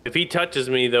 If he touches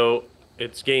me, though,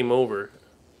 it's game over.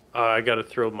 I gotta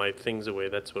throw my things away.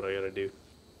 That's what I gotta do.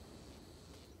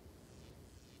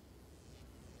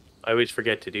 I always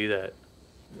forget to do that.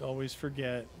 You always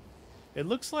forget. It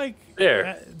looks like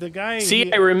There. the guy.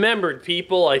 See, I remembered,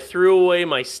 people. I threw away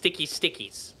my sticky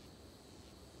stickies.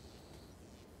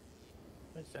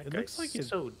 That It guy's looks like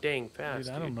so dang fast,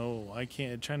 Dude, I don't know. I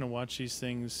can't. I'm trying to watch these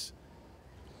things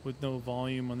with no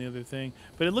volume on the other thing.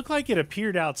 But it looked like it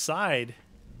appeared outside.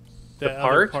 The other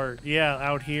park? part. Yeah,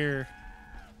 out here.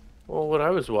 Well, what I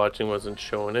was watching wasn't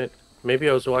showing it. Maybe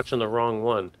I was watching the wrong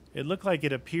one. It looked like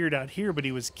it appeared out here, but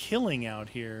he was killing out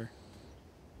here.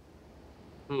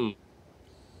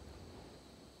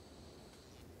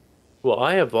 Well,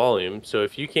 I have volume, so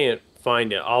if you can't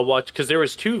find it, I'll watch, because there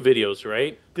was 2 videos,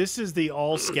 right? This is the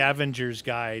All Scavengers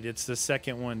Guide. It's the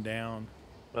second one down.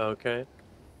 Okay.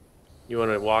 You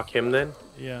want to walk him then?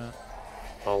 Yeah.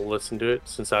 I'll listen to it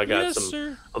since I got Yes, some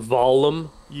sir.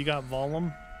 volume. You got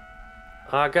volume?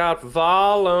 I got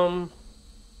volume.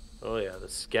 Oh yeah, the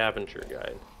scavenger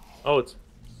guide. Oh, it's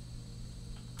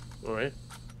all right.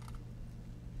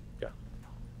 Yeah.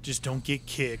 Just don't get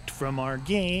kicked from our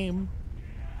game.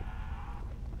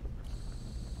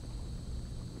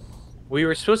 We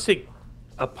were supposed to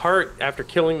apart after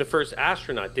killing the first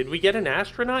astronaut. Did we get an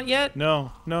astronaut yet?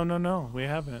 No. We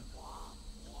haven't.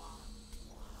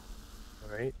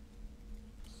 All right.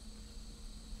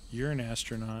 You're an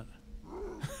astronaut.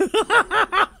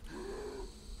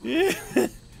 Yeah.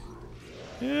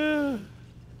 Yeah.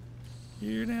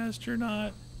 You're an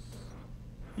astronaut.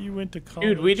 You went to college.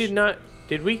 Dude, we did not.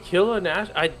 Did we kill an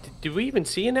did we even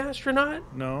see an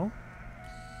astronaut? No.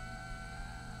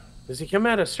 Does he come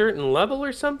at a certain level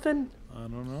or something? I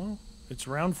don't know. It's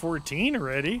round 14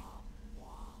 already.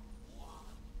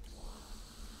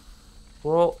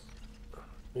 Well,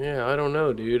 yeah, I don't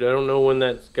know, dude. I don't know when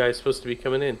that guy's supposed to be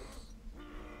coming in.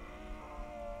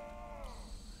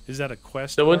 Is that a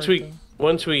quest? So once card,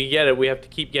 once we get it, we have to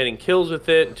keep getting kills with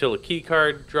it until a key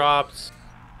card drops.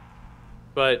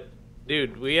 But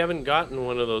dude, we haven't gotten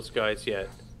one of those guys yet.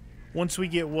 Once we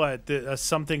get what?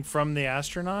 Something from the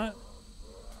astronaut?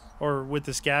 Or with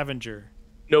the scavenger?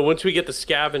 No, once we get the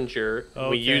scavenger, Okay.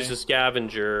 we use the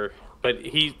scavenger. But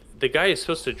the guy is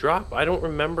supposed to drop. I don't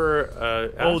remember.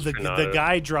 Oh, astronaut. the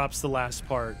guy drops the last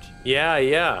part.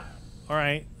 Yeah. All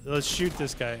right, let's shoot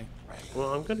this guy.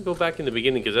 Well, I'm gonna go back in the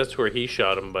beginning because that's where he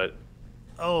shot him. But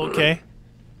Oh, okay.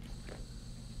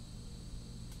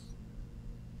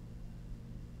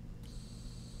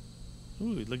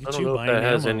 Ooh, look I at don't you know if buying that ammo.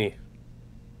 has any.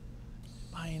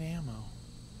 Buying ammo.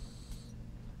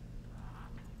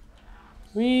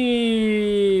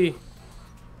 Whee!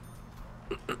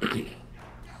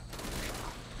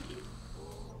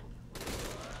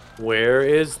 Where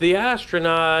is the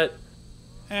astronaut?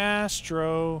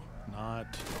 Astronaut.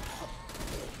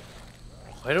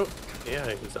 I don't.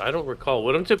 Yeah, 'cause I don't recall.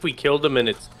 What if we killed him and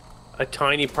it's a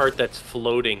tiny part that's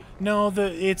floating? No,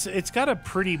 it's got a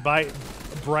pretty bright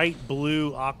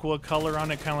blue aqua color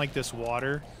on it, kind of like this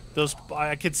water.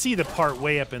 I could see the part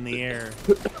way up in the air.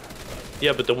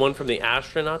 Yeah, but the one from the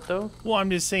astronaut though. Well, I'm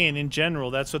just saying in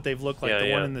general, that's what they've looked like. Yeah, The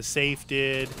yeah. one in the safe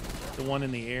did. The one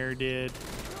in the air did.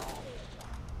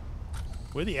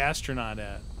 Where the astronaut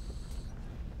at?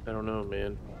 I don't know,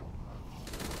 man.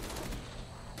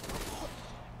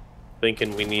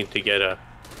 Thinking we need to get a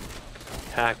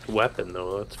packed weapon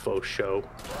though. That's faux show.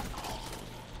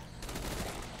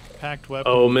 Packed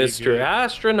weapon. Oh, would be Mr. good.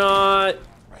 Astronaut!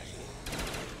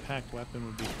 Packed weapon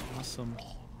would be awesome.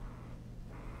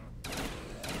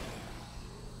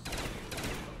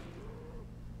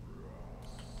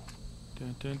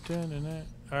 Dun, dun, dun, dun, dun.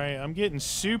 All right, I'm getting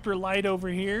super light over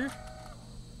here.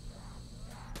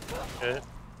 Okay.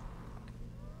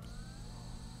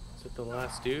 Is it the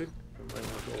last dude? Or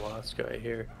might be the last guy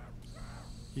here.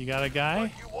 You got a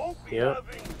guy? But you won't be Yep.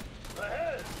 having the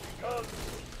head because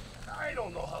I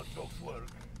don't know how jokes work.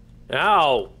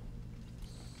 Ow!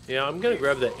 Yeah, I'm gonna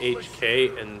grab the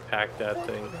HK and pack that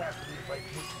thing. What would happen if I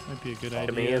put Might be a good idea.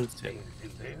 Command center. things in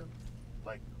there,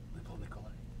 like little Nikolai?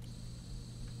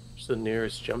 Where's the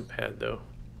nearest jump pad, though?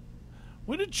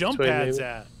 Where the jump This way, pads maybe?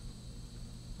 at?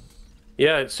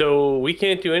 Yeah, so we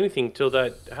can't do anything till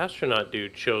that astronaut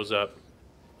dude shows up.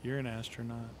 You're an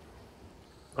astronaut.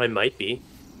 I might be. What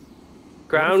if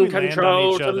Ground we land on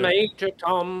control each to other? Major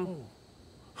Tom.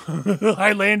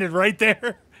 I landed right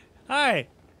there. Hi.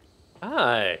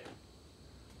 Hi.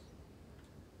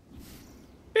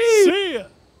 See ya.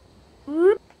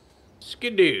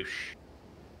 Skadoosh.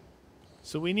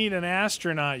 So we need an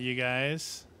astronaut, you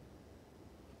guys.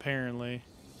 Apparently.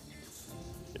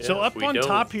 So Yeah, up we on don't.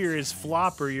 top here is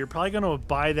Flopper. You're probably going to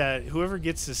buy that. Whoever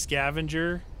gets the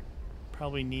scavenger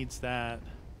probably needs that.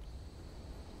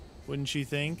 Wouldn't you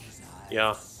think?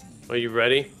 Yeah. Are you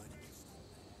ready?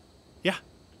 Yeah.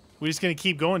 We're just going to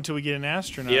keep going until we get an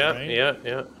astronaut, Yeah, right?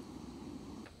 yeah.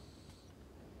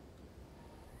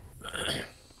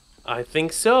 I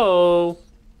think so.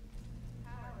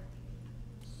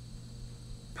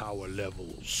 Power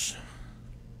levels.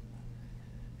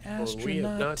 Well, Astronaut we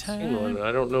have not time. seen one.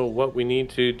 I don't know what we need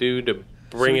to do to So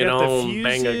bring we it got the home.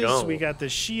 Bang a fuses, gong. we got the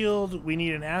shield, we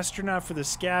need an astronaut for the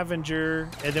scavenger,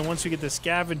 and then once we get the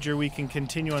scavenger, we can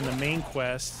continue on the main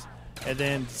quest, and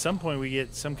then at some point we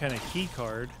get some kind of key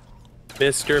card.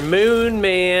 Mr. Moon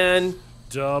Man.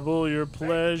 Double your Thank God. I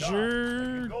pleasure,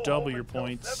 can go double home your and tell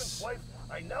points. Seven's wife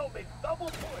I now make double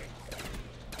points.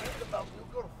 And about new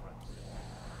girlfriend.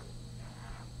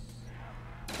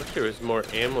 I wish there was more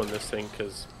ammo in this thing,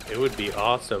 because it would be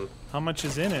awesome. How much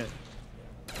is in it?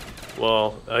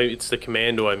 Well, it's the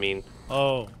commando, I mean.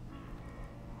 Oh.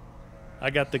 I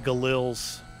got the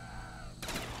Galils.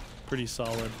 Pretty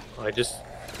solid. I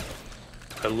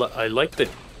like the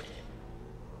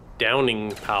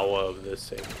downing power of this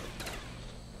thing.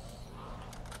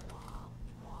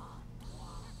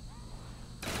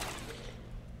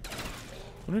 I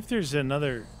wonder if there's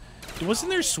another...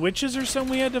 Wasn't there switches or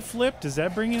something we had to flip? Does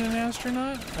that bring in an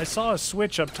astronaut? I saw a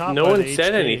switch up top. No by one the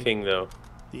said HK. anything, though.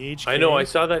 The HK. I know, I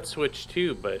saw that switch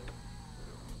too, but...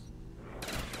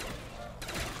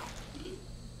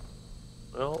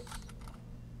 Well,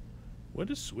 What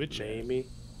is switch? at?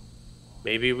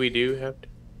 maybe we do have to...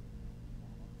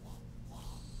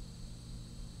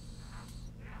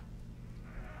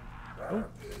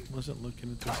 Wasn't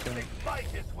looking at this I guy. think my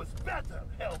hit was better,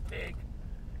 hell pig.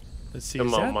 Let's see. Come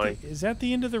is, on, that Mike. is that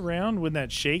the end of the round when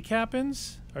that shake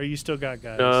happens? Or you still got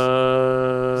guys?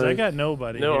 'Cause I got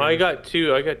nobody. No, here. I got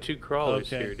two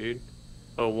crawlers Okay. here, dude.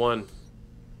 Oh, one.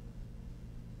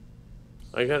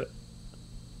 I got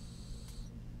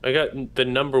the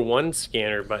 #1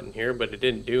 scanner button here, but it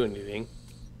didn't do anything.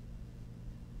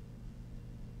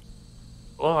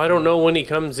 Well, I don't know when he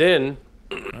comes in.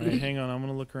 All right, hang on. I'm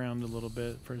gonna look around a little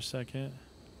bit for a second.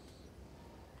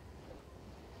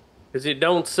 Cause it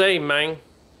don't say, man.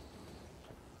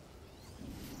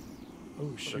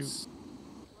 Oh shoot!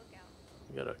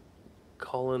 You gotta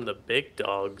call in the big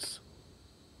dogs.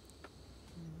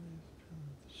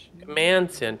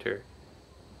 Command center.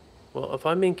 Well, if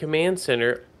I'm in command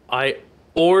center, I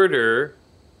order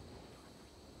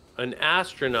an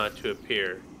astronaut to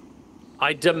appear.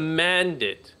 I demand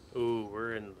it. Ooh,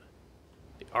 we're in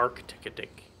the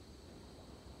Arctic.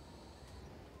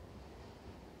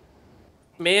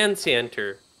 Command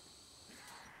center.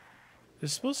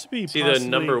 There's supposed to be See the possibly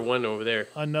 #1 over there.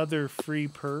 another free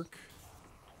perk.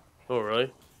 Oh,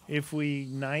 really? If we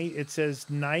it says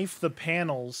knife the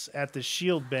panels at the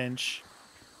shield bench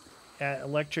at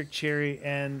Electric Cherry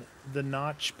and the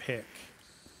notch pick.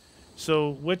 So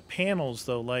what panels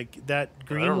though? Like that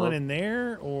green don't one know. in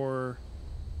there, or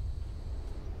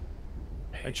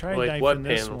I tried Like knifing what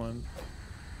this panel? one.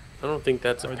 I don't think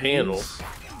that's a Are panel. these-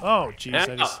 Oh jeez,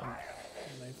 I Ow. just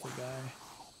knifed the guy.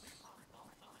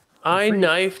 I free-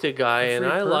 knifed a guy A and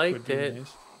free I perk would liked be it.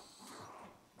 nice.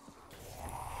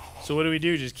 So what do we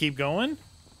do? Just keep going?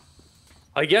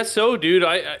 I guess so, dude.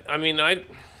 I mean,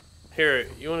 here,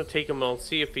 you want to take him? I'll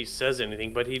see if he says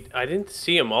anything. But I didn't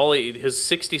see him. His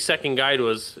 60-second guide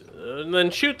was, and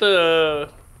then shoot the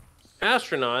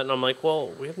astronaut. And I'm like, well,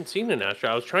 we haven't seen an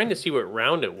astronaut. I was trying to see what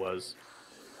round it was.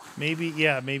 Maybe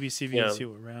see if you can see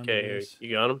what round it Okay, is.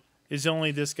 you got him? Is it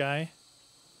only this guy?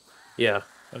 Yeah.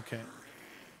 Okay.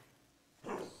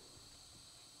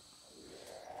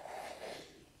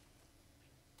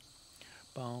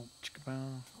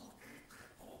 Chicka-bow.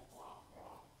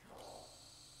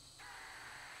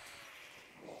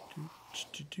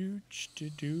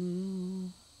 Do.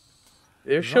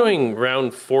 They're showing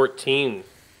round 14,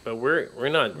 but we're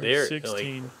not We're there.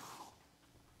 16. Like,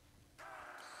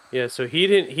 yeah, so he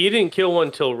didn't kill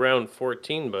one till round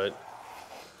 14, but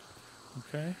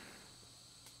Okay.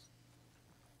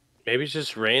 maybe it's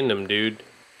just random, dude.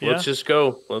 Yeah. Let's just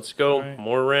go. Let's go. Right.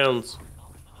 More rounds.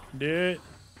 Do it.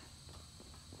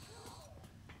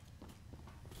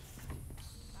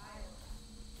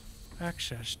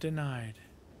 Access denied.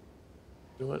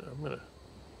 You know what? I'm gonna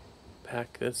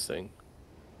pack this thing.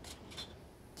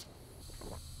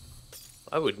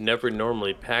 I would never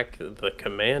normally pack the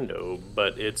commando,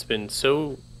 but it's been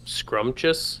so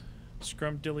scrumptious.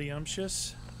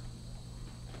 Scrumptious.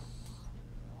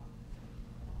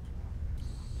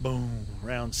 Boom.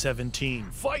 Round 17.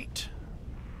 Fight!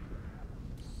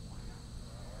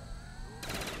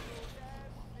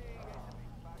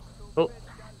 Oh.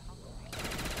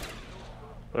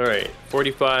 Alright,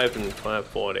 45 and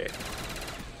 540.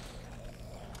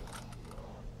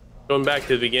 Going back to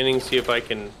the beginning, see if I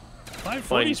can...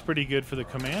 540 is pretty good for the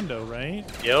commando, right?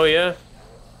 Oh, yeah.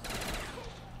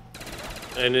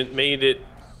 And it made it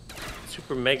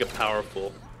super mega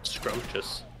powerful.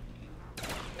 Scrumptious.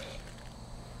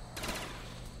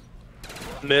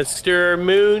 Mr.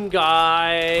 Moon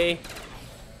Guy,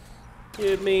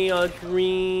 give me a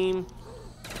dream.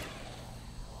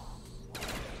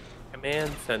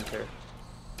 Command center.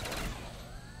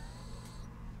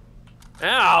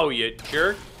 Ow, you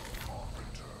jerk.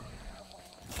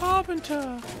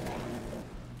 Carpenter.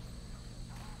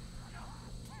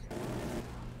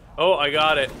 Oh, I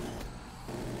got it.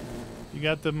 You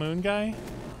got the moon guy?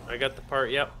 I got the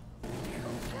part, yep.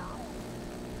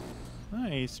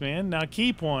 Nice, man. Now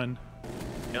keep one.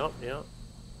 Yep, yep.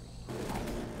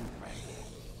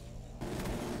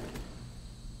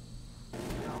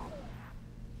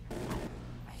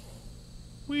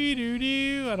 We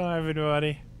do. I don't have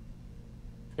anybody.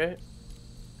 Okay.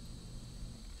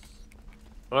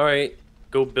 Alright,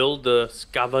 go build the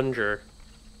scavenger.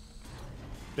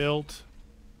 Built.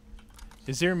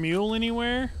 Is there a mule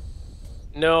anywhere?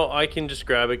 No, I can just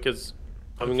grab it because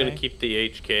I'm Okay. going to keep the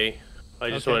HK. I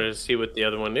just Okay. wanted to see what the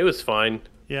other one... It was fine.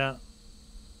 Yeah.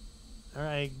 All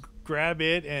right. Grab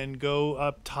it and go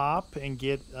up top and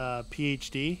get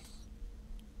PhD.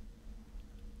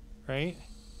 Right?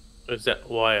 Is that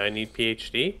why I need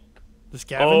PhD? The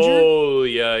scavenger? Oh,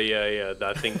 yeah.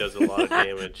 That thing does a lot of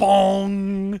damage.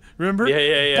 Bong! Remember?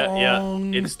 Yeah.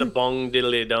 Bong! It's the bong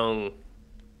diddly dong.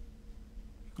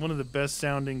 One of the best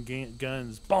sounding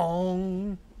guns.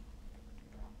 Bong!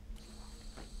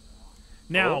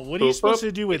 Now, Oh, what are you boop, supposed boop,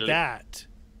 to do with diddly. that?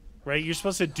 Right? You're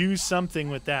supposed to do something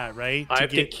with that, right? I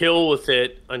have to kill with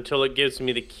it until it gives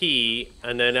me the key,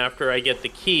 and then after I get the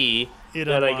key, it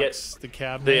then I unlocks get the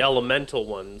cabinet. the elemental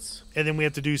ones. And then we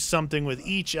have to do something with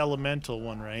each elemental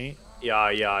one, right?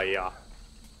 Yeah.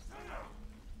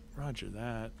 Roger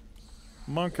that.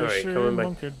 Monka Alright, sure, coming back.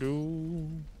 monka do.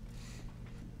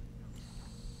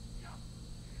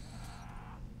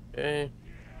 Okay.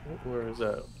 Where is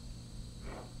that?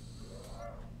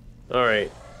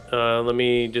 Alright. Let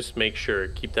me just make sure.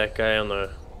 Keep that guy on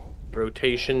the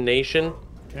rotation nation.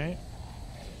 Okay.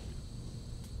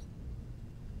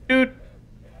 Doot.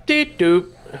 Doot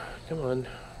doop. Come on.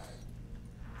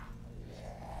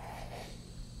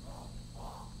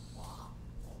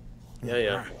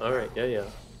 Yeah. Alright, yeah.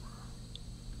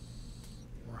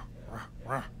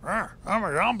 I'm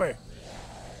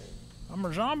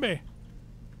a zombie.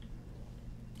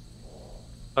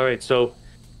 Alright, so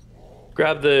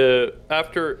grab the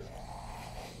after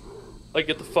I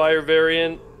get the fire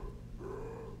variant.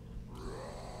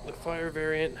 Fire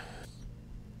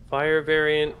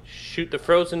variant, shoot the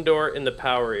frozen door in the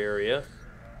power area.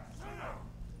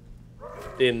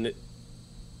 Then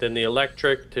the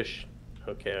electric to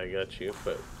okay, I got you,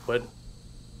 but what?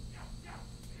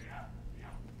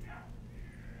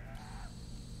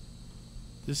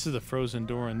 This is the frozen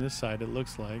door on this side, it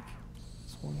looks like.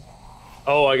 This one.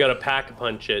 Oh, I gotta pack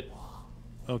punch it.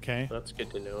 Okay. That's good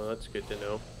to know.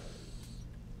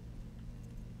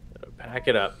 Gotta pack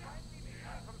it up.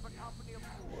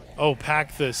 Oh,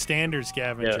 pack the standard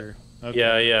scavenger.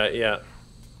 Okay. Yeah,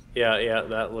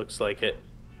 that looks like it.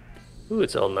 Ooh,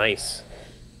 it's all nice.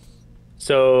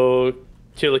 So,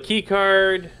 kill a key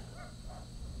card.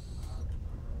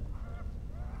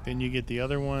 Then you get the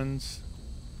other ones.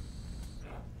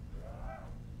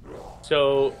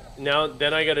 So,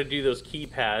 then I gotta do those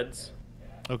keypads.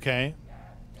 Okay.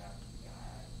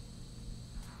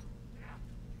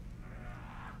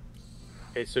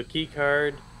 Okay, so key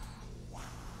card.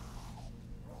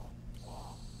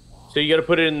 So you got to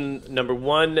put it in number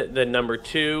 1, then number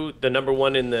 2, the number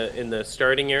 1 in the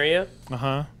starting area.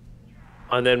 Uh-huh.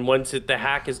 And then once the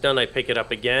hack is done, I pick it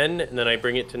up again, and then I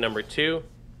bring it to number 2.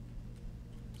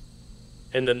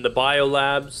 And then the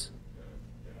biolabs.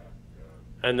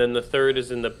 And then the 3rd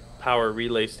is in the power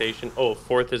relay station. Oh,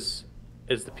 4th is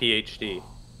the PhD.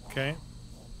 Okay.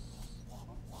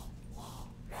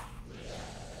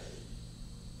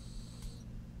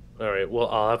 All right, well,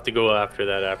 I'll have to go after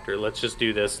that after. Let's just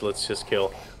do this. Let's just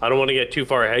kill. I don't want to get too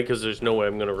far ahead because there's no way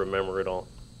I'm going to remember it all.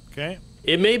 Okay.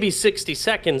 It may be 60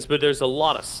 seconds, but there's a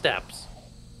lot of steps.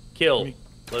 Kill.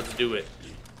 Let's do it.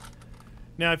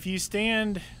 Now, if you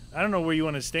stand... I don't know where you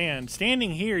want to stand.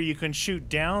 Standing here, you can shoot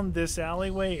down this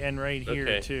alleyway and right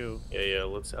here, too. Yeah,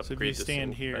 let's upgrade so if you this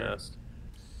stand thing here. fast.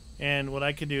 And what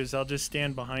I can do is I'll just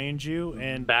stand behind you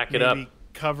and back it maybe up.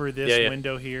 Cover this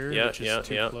window here, which is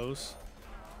too close.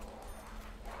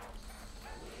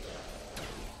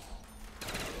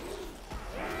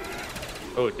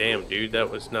 Oh, damn, dude. That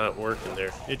was not working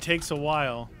there. It takes a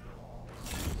while.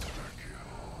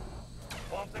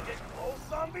 Want to get close,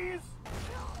 zombies?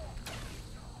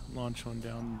 Launch one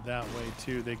down that way,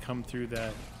 too. They come through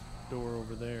that door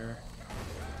over there.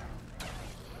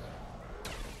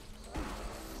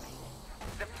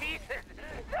 The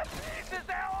pieces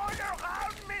are all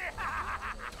around me.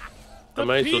 I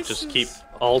might as well just keep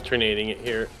alternating it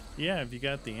here. Yeah, if you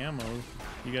got the ammo,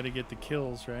 you got to get the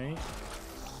kills, right?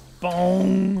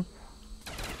 Boom!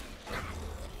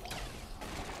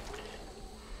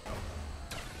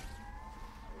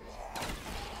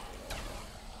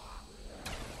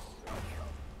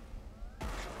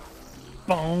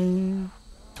 Boom!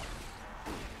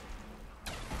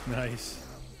 Nice.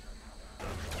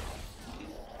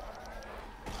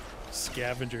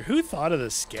 Scavenger. Who thought of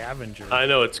the scavenger? I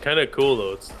know, it's kind of cool,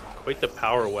 though. It's quite the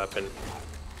power weapon.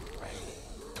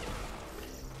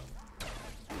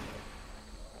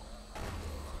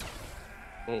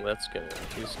 Oh, that's gonna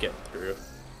just get through.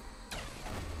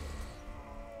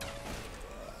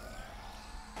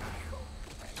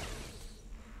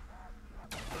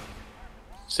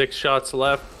 Six shots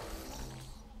left.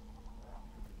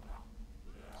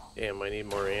 Damn, I need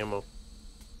more ammo.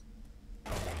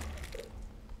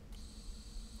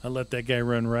 I let that guy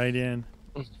run right in.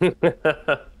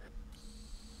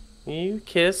 You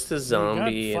kissed the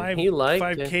zombie, and he liked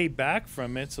 5K it. back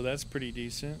from it, so that's pretty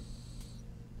decent.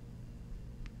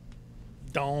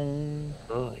 Dong.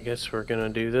 Oh, I guess we're gonna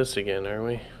do this again, are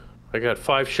we? I got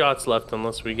 5 shots left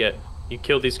unless we get... You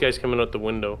killed these guys coming out the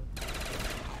window.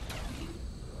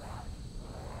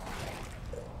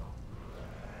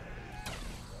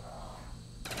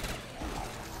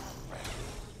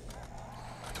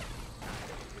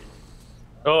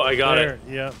 Oh, I got it.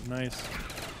 Yep, nice.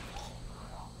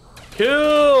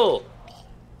 Kill!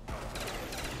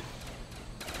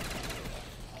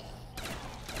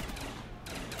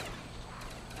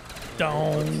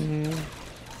 Dong.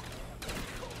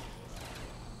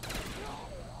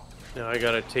 Now I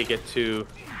gotta take it to...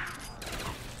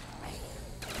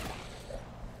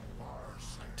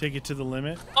 Take it to the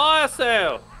limit.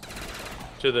 Awesome!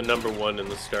 To the number 1 in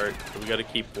the start. We gotta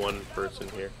keep one person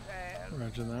here.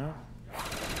 Roger that.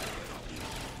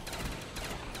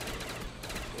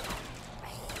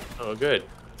 Oh, good.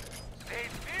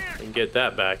 I can get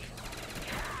that back.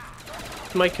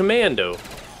 My commando.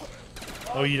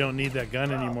 Oh, you don't need that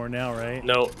gun anymore now, right?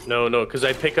 No, because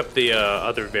I pick up the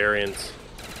other variants.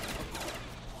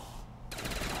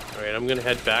 Alright, I'm gonna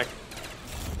head back.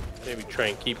 Maybe try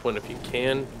and keep one if you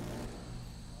can.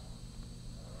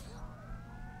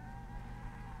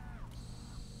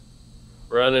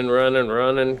 Running.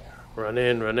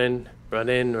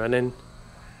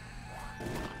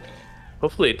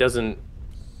 Hopefully it doesn't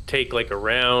take like a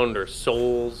round or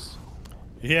souls.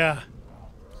 Yeah.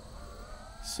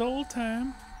 Soul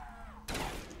time.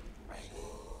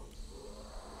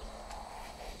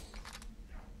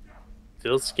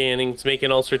 Still scanning. It's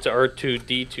making all sorts of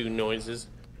R2-D2 noises.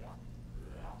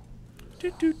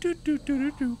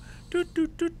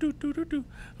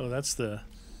 Oh, that's the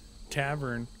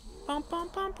tavern. Oh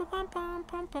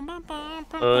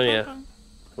yeah,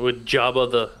 with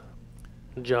Jabba the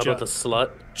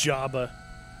slut. Jabba.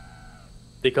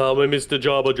 They call me Mr.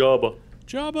 Jabba.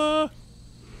 Jabba.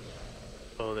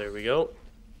 Oh, there we go.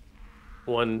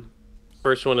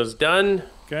 First one is done.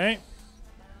 Okay.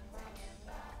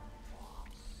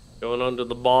 Going on to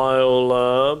the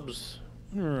biolabs.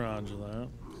 Roger that.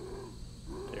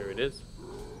 There it is.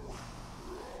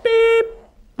 Beep,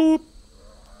 boop,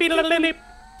 beep.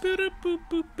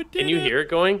 Can you hear it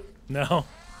going? No.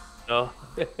 Oh.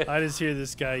 I just hear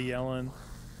this guy yelling.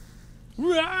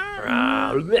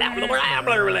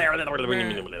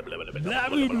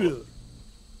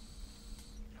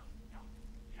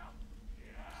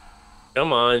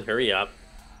 Come on, hurry up.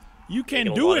 You can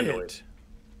Making a do lot of it.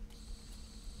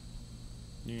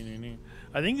 noise.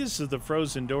 I think this is the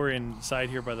frozen door inside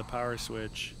here by the power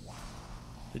switch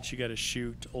that you got to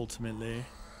shoot ultimately.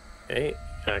 Okay,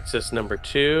 access number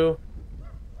 2.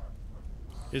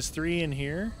 Is 3 in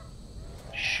here?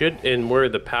 Should, and where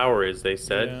the power is, they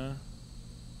said. Yeah.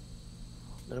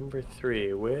 Number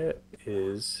 3, where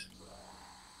is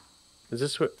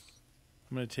this what?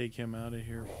 I'm going to take him out of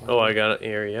here. Oh, I got it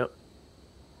here, yep.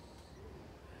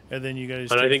 And then you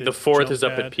guys. And I think the 4th is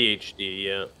up pad. at PhD,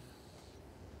 yeah.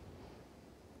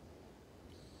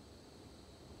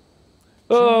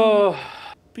 Oh,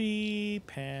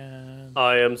 Pan.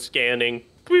 I am scanning.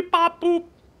 Beep, bop, boop.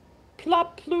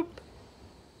 Plop, ploop.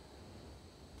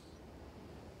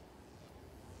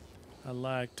 I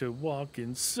like to walk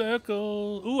in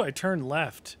circles. Ooh, I turned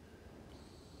left.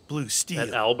 Blue steel. At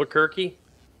Albuquerque?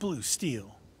 Blue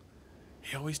steel.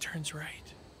 He always turns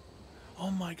right.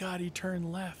 Oh my God, he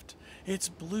turned left. It's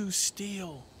blue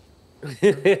steel.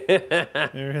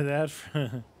 Remember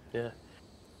that? Yeah.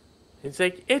 It's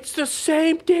like, it's the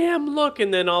same damn look.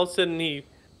 And then all of a sudden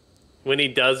when he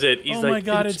does it, he's oh like, my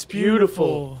God, it's it's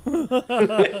beautiful. beautiful.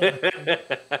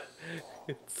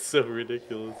 It's so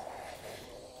ridiculous.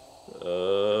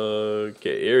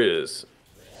 Okay, here it is.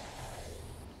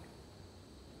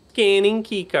 Scanning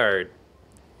key card.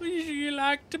 Would you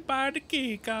like to buy the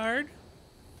key card?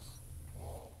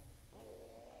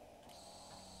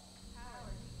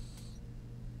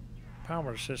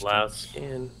 Power system. Last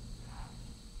scan.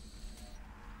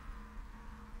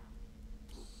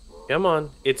 Come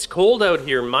on. It's cold out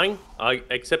here,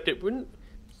 except it wouldn't.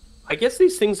 I guess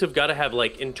these things have got to have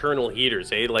like internal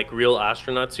heaters, eh? Like real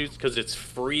astronaut suits, because it's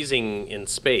freezing in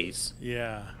space.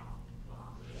 Yeah.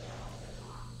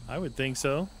 I would think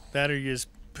so. That or you just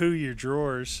poo your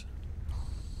drawers.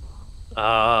 You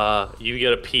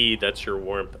gotta pee, that's your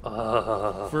warmth.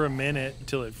 For a minute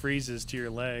until it freezes to your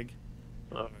leg.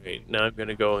 Alright, now I'm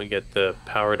gonna go and get the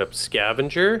powered up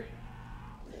scavenger.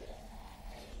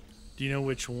 Do you know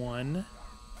which one?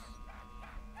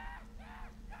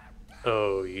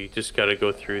 Oh, you just gotta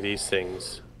go through these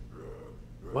things.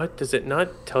 What? Does it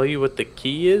not tell you what the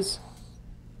key is?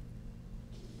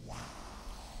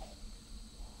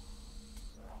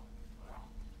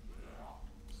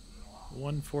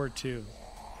 One, 4, 2.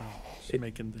 Oh, It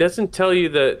making the... doesn't tell you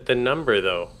the number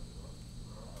though.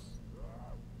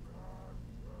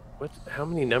 What? How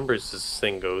many numbers does this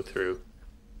thing go through?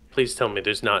 Please tell me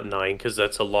there's not 9, because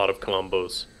that's a lot of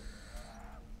combos.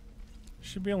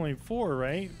 Should be only 4,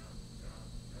 right?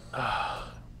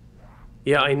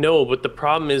 Yeah, I know, but the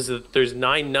problem is that there's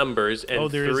 9 numbers and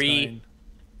there 3.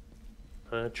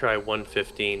 is 9. Try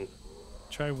 115.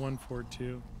 Try 1, 4,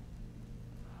 2.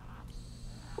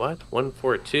 What?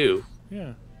 142?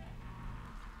 Yeah.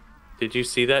 Did you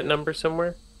see that number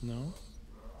somewhere? No?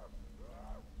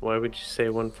 Why would you say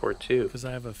 142? Because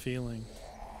I have a feeling.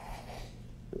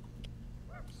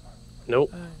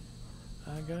 Nope.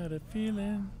 I got a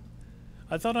feeling.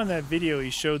 I thought on that video he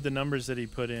showed the numbers that he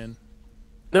put in.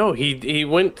 No, he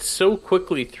went so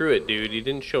quickly through it, dude. He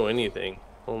didn't show anything.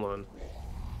 Hold on.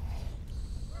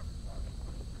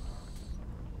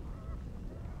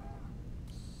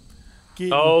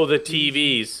 Oh, the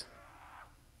TVs.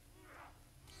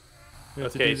 We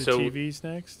have Okay, to do the so TVs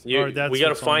next? we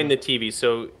gotta find the TV.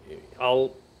 So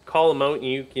I'll call him out, and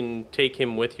you can take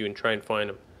him with you and try and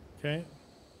find him. Okay.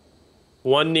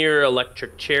 One near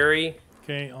Electric Cherry.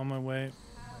 Okay, on my way.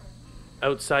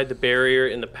 Outside the barrier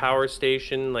in the power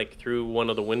station, like through one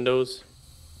of the windows.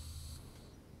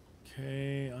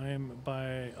 Okay, I am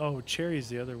by... Oh, Cherry's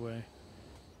the other way.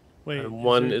 Wait, And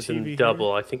one there a is in TV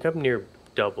double. here? I think I'm near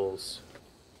doubles.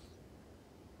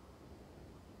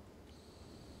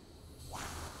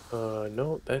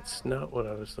 No, that's not what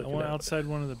I was I looking went at. outside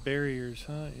one of the barriers,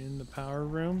 huh? In the power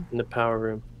room? In the power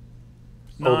room.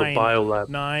 9. Oh, the bio lab.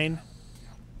 9.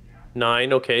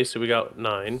 9, okay, so we got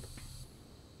 9.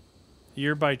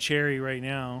 You're by Cherry right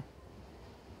now.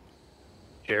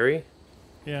 Jerry?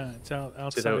 Yeah, it's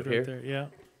outside out right here? there. Yeah.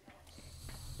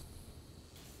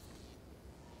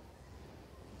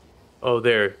 Oh,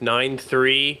 there.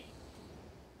 9-3.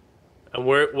 And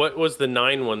what was the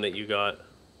 9 one that you got?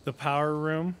 The power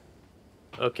room.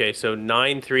 Okay, so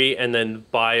 9-3 and then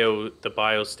the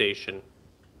bio station.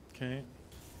 Okay.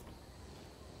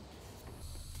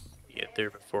 Get there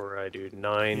before I do.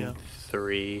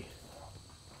 9-3.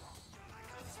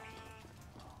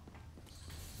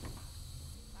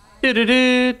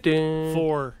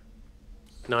 Four.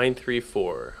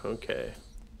 934. Okay.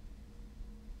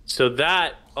 So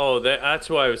that that's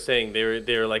why I was saying they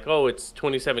were like, oh, it's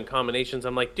 27 combinations.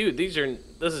 I'm like, dude, this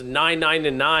is 9, 9,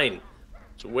 and 9.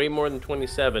 It's way more than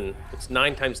 27. It's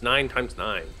 9 times 9 times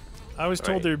 9. I was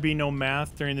told there'd be no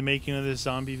math during the making of this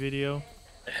zombie video.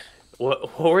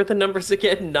 What were the numbers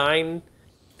again? 9,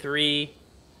 3.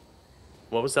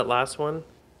 What was that last one?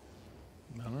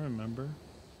 I don't remember.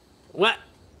 What?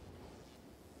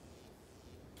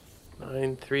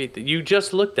 9, 3. You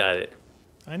just looked at it.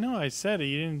 I know, I said it.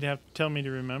 You didn't have to tell me to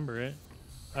remember it.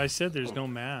 I said there's no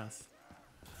math.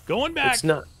 Going back! It's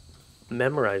not.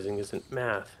 Memorizing isn't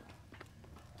math.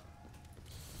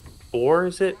 4,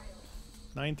 is it?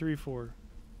 934.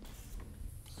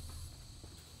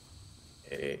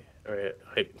 Hey, alright.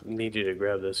 I need you to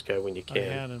grab this guy when you can. I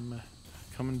had him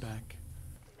coming back.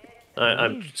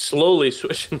 I'm slowly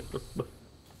switching.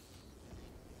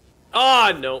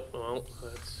 Oh, no. Well,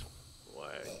 that's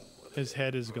why. His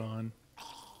head is gone.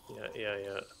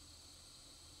 Yeah.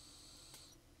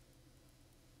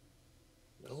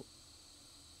 Nope.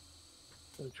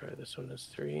 Let me try this one as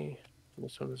 3. And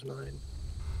this one is 9.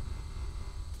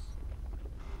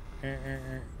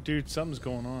 Dude, something's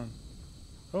going on.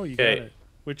 Oh, you Okay. got it.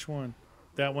 Which one?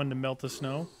 That one to melt the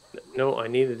snow? No, I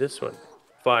needed this one.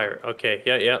 Fire. Okay,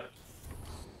 yeah.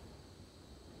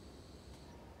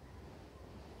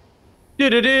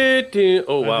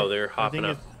 Oh, wow, they're hopping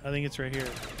up. I think it's right here.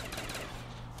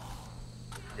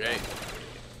 Okay.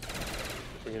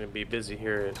 We're going to be busy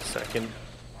here in a second.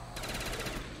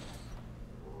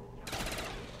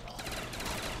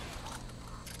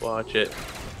 Watch it.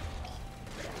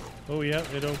 Oh, yeah,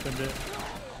 it opened it.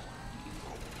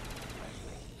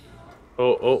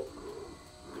 Oh.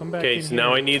 Come back Okay, in so here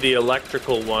now I need the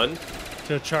electrical one.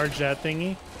 to charge that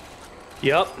thingy.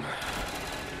 Yep.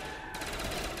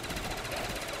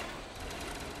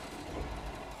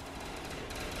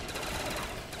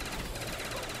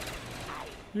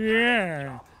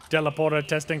 Yeah. Teleporter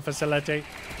testing facility.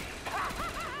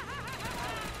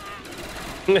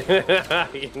 You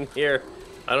can hear.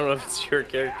 I don't know if it's your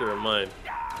character or mine.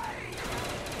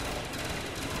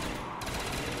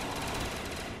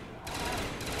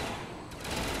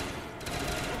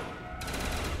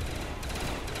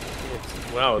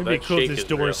 Wow, It'd that be cool shake if this is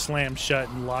door real. slammed shut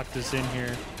and locked us in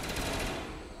here.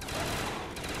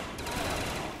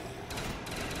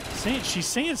 She's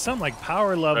saying something like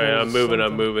power level. Alright, I'm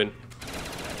moving.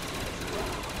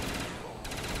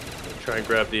 Try and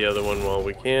grab the other one while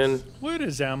we can. What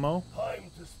is ammo?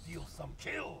 Time to steal some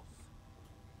kills.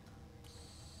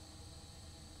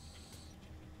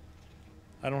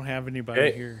 I don't have anybody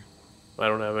Okay. here. I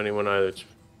don't have anyone either.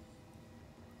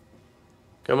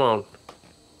 Come on.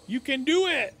 You can do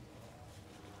it!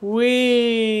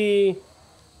 Whee!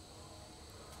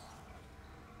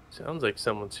 Sounds like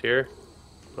someone's here.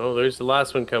 Oh, there's the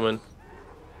last one coming.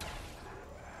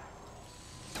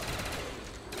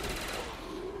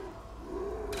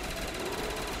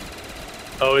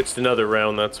 Oh, it's another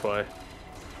round, that's why.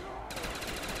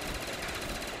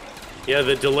 Yeah,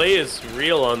 the delay is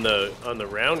real on the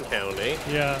round count, eh?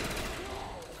 Yeah.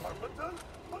 Carpenter,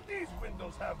 but these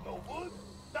windows have no wood.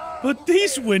 But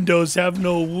these windows have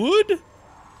no wood?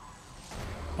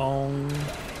 Bong.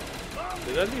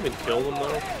 Did that even kill them,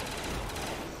 though?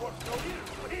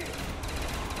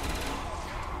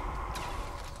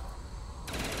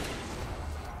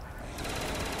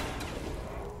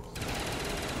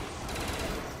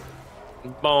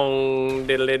 Bong,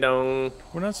 diddly dong.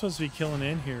 We're not supposed to be killing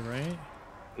in here, right?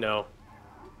 No.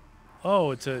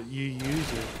 Oh, it's a you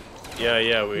use it.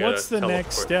 Yeah, we What's the gotta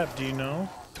next teleport. step? Do you know?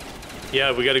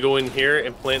 Yeah, we gotta go in here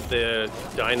and plant the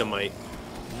dynamite.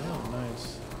 Oh,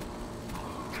 nice.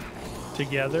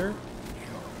 Together?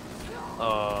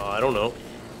 I don't know.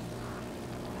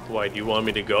 Why, do you want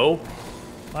me to go?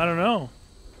 I don't know.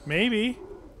 Maybe.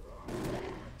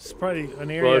 It's probably an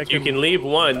area Well, I if you can leave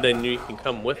one, then you can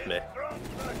come with me.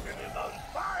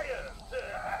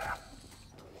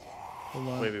 Hold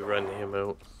on. Maybe run him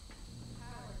out.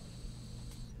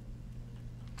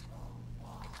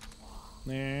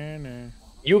 Nah.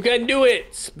 You can do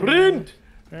it! Sprint!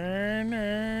 Nah.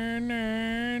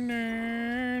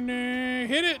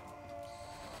 Hit it!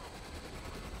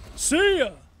 See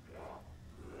ya!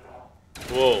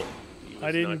 Whoa. I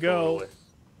He's didn't not go. going away.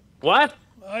 What?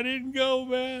 I didn't go,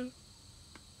 man.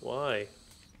 Why?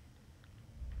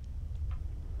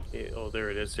 Oh, there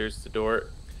it is. There's the door.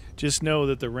 Just know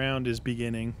that the round is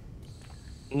beginning.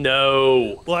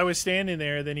 No. Well, I was standing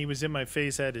there, then he was in my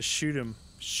face. I had to shoot him.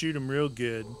 Shoot him real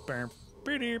good.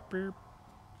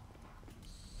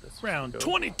 Round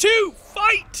 22,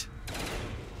 fight!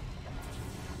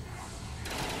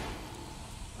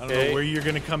 I don't know where you're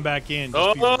gonna come back in.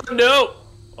 Oh no!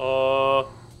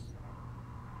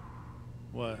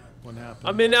 What? What happened?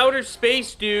 I'm in outer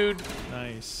space, dude.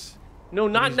 Nice. No,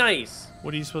 not nice.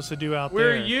 What are you supposed to do out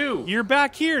Where there? are you? You're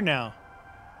back here now.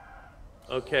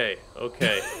 Okay.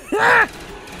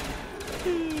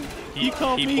 You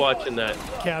called keep me watching that.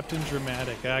 Captain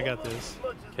Dramatic. I got this.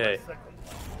 Okay.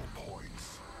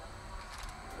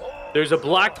 There's a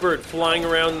blackbird flying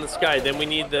around in the sky. Then we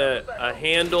need a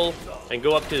handle and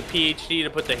go up to the PhD to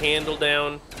put the handle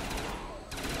down.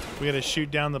 We gotta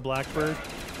shoot down the blackbird.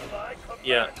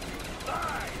 Yeah.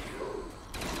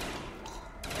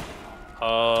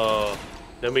 Oh.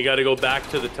 Then we gotta go back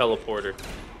to the teleporter.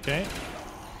 Okay.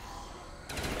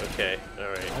 Okay. All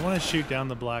right. I want to shoot down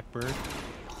the blackbird.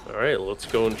 All right. Let's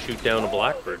go and shoot down a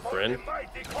blackbird, friend.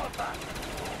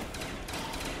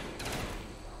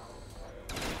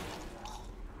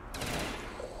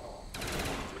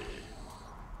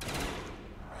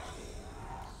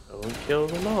 Don't kill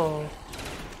them all.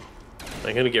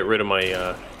 I'm gonna get rid of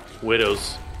my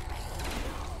widows.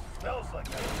 Smells like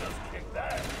I just kicked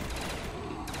that.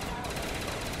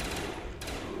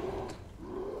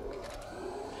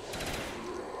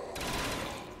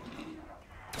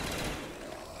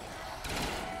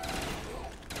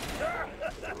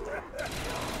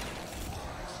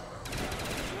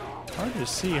 Hard to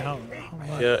see how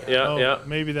much. Yeah.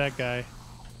 Maybe that guy.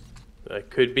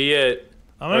 That could be it.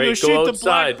 I'm gonna go shoot the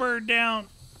blackbird down.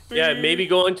 Yeah, maybe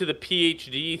go into the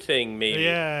PhD thing, maybe.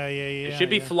 Yeah. It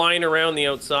should be flying around the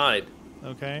outside.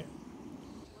 Okay.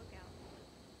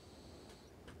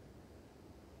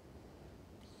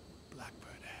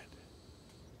 Blackbird head.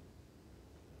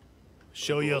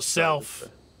 Show yourself.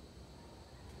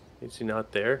 Is he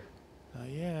not there? Not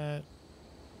yet.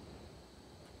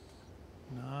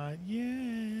 Not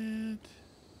yet.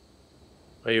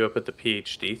 Are you up at the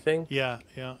PhD thing? Yeah.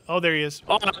 Oh, there he is.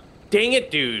 Oh, dang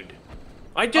it, dude.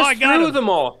 I just got threw him. them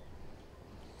all.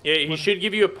 Yeah, he should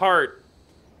give you a part.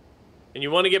 And you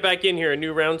want to get back in here, a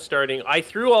new round starting. I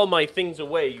threw all my things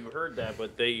away. You heard that,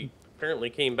 but they apparently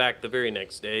came back the very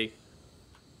next day.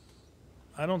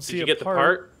 I don't see Did you a get the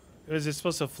part? Is it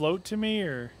supposed to float to me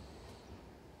or?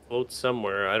 Float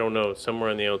somewhere. I don't know.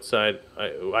 Somewhere on the outside.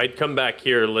 I'd come back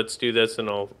here. Let's do this, and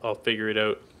I'll figure it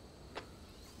out.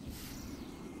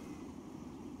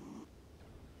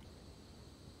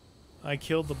 I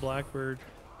killed the blackbird.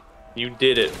 You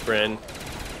did it, friend.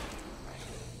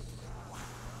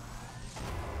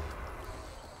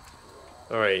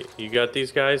 All right, you got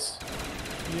these guys?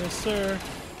 Yes, sir.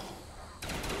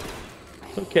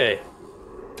 Okay.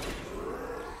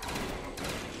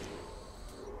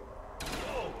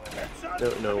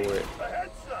 Don't know where.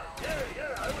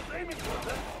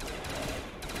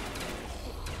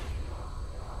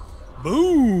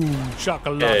 Boom!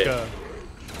 Shakalaka.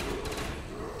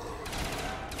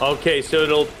 Okay,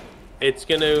 so it's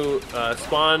gonna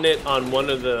spawn it on one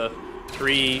of the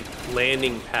 3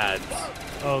 landing pads.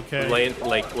 Okay.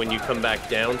 Like when you come back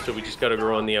down, so we just gotta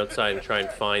go on the outside and try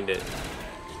and find it.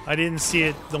 I didn't see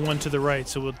it, the one to the right,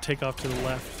 so we'll take off to the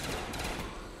left.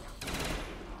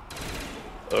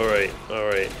 All right. All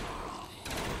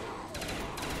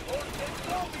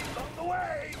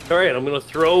right, I'm gonna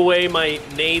throw away my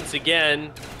nades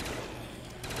again.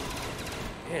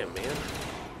 Damn, man.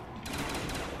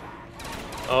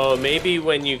 Oh, maybe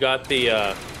when you got the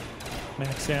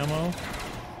Max ammo.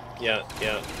 Yeah.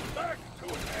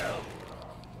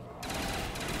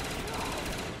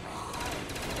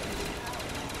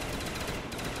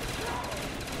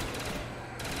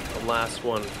 The last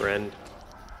one, friend.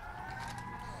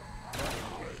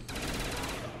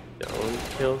 Don't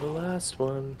kill the last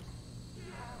one.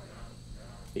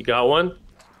 You got one?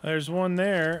 There's one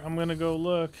there. I'm gonna go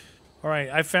look. All right,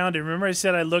 I found it. Remember I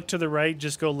said I looked to the right,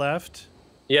 just go left?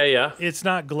 Yeah. It's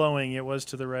not glowing. It was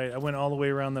to the right. I went all the way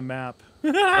around the map.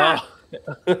 Oh.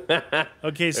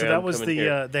 Okay, so Right, that was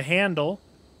the handle.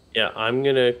 Yeah, I'm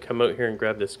gonna come out here and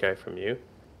grab this guy from you.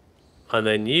 And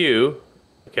then you...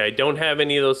 Okay, I don't have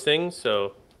any of those things,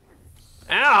 so...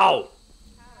 Ow!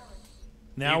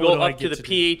 Now you what go do I up get to the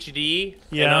do? PhD,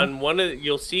 Yeah. and on one of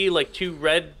you'll see like 2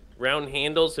 red round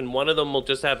handles, and one of them will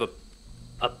just have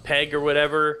a peg or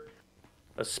whatever,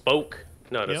 a spoke,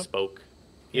 not a Yep. spoke.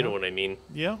 You know what I mean.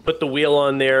 Yeah. Put the wheel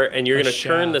on there, and you're A gonna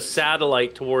turn the shaft.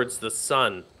 satellite towards the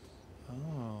sun.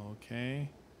 Oh, okay.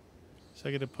 So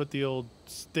I got to put the old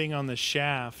thing on the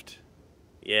shaft.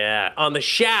 Yeah, on the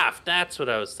shaft. That's what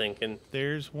I was thinking.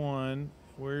 There's one.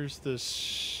 Where's the...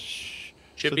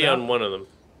 Should be on one of them.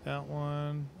 That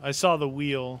one. I saw the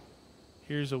wheel.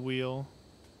 Here's a wheel.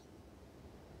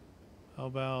 How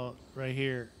about right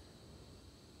here?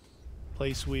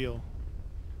 Place wheel.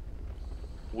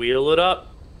 Wheel it up.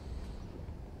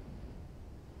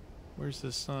 Where's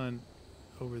the sun?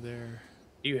 Over there.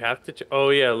 You have to. Oh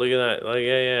yeah, look at that. Like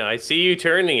yeah. I see you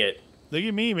turning it. Look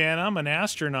at me, man. I'm an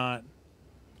astronaut.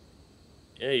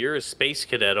 Yeah, you're a space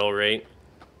cadet, all right.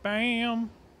 Bam.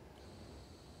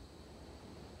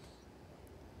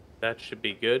 That should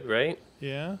be good, right?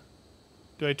 Yeah.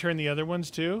 Do I turn the other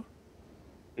ones too?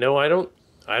 No, I don't.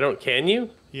 Can you?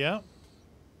 Yeah.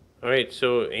 All right,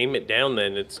 so aim it down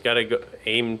then. It's got to go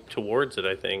aim towards it,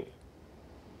 I think.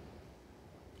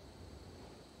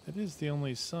 That is the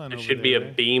only sun. There over should be there, a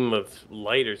right? beam of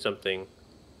light or something.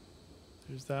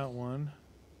 There's that one.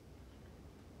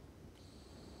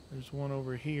 There's one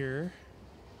over here.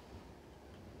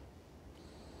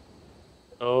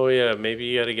 Oh yeah, maybe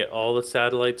you got to get all the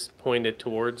satellites pointed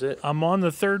towards it. I'm on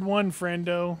the third one,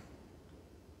 friendo.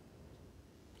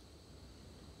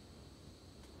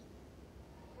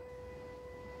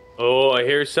 Oh, I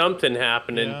hear something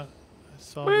happening. Yeah, I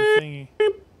saw the thingy.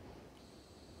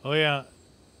 Oh yeah,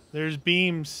 there's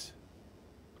beams.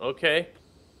 Okay.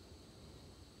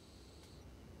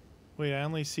 Wait, I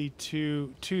only see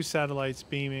two satellites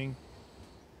beaming.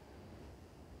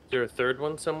 Is there a third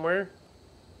one somewhere?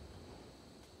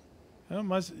 Well,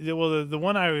 the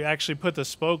one I actually put the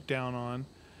spoke down on,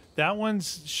 that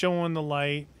one's showing the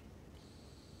light.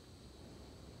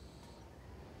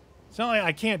 It's not like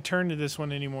I can't turn to this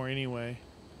one anymore anyway.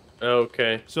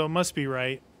 Okay. So it must be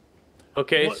right.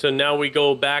 Okay, What? so now we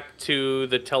go back to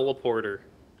the teleporter.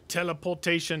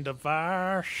 Teleportation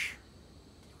device.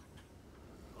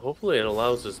 Hopefully it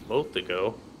allows us both to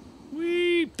go.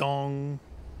 Wee dong.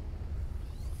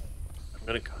 I'm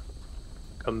gonna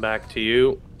come back to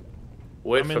you.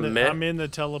 Wait for me. I'm in the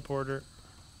teleporter.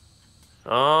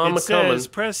 I'm It coming. says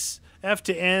press F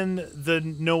to end the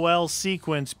Noel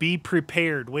sequence. Be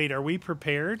prepared. Wait, are we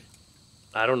prepared?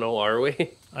 I don't know, are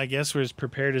we? I guess we're as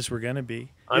prepared as we're gonna be.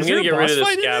 I'm Is there gonna a get rid boss of the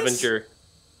fight in this? scavenger.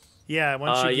 Yeah,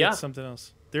 why don't you yeah. get something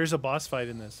else? There's a boss fight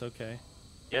in this. Okay.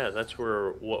 Yeah, that's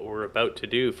what we're about to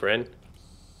do, friend.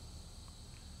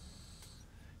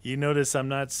 You notice I'm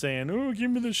not saying, "Oh,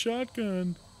 give me the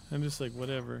shotgun." I'm just like,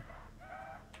 whatever.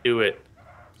 Do it.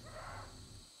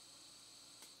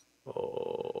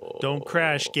 Oh. Don't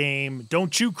crash, game.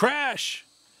 Don't you crash.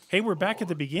 Hey, we're back at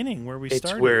the beginning where we It's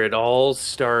started. where it all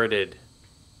started.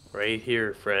 Right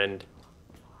here, friend.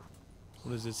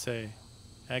 What does it say?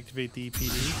 Activate the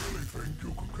EPD.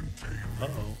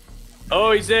 Uh-oh.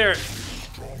 Oh, he's there.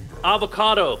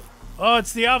 Avocado. Oh,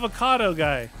 it's the avocado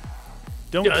guy.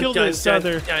 Don't Dun, kill dun, this dun,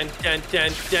 other. Dun, dun,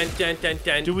 dun, dun, dun, dun,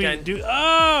 dun, Do we dun. do?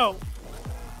 Oh,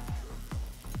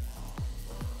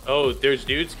 Oh, there's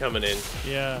dudes coming in.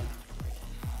 yeah.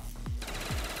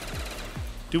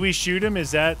 Do we shoot him?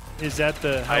 Is that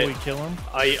the how we kill him?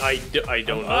 I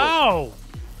don't know. Oh!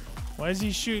 Why is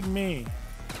he shooting me?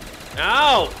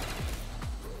 Ow!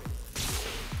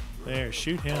 There,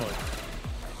 shoot him.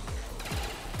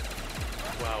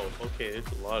 Wow, okay,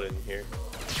 there's a lot in here.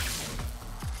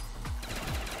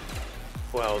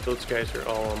 Wow, those guys are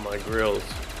all on my grills.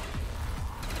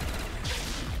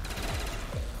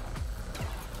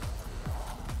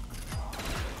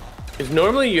 Because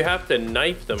normally you have to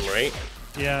knife them, right?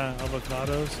 Yeah,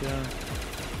 avocados. Yeah.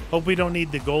 Hope we don't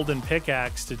need the golden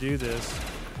pickaxe to do this.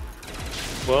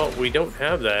 Well, we don't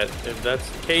have that, if that's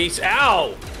the case.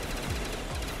 Ow!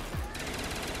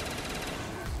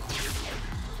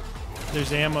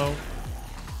 There's ammo.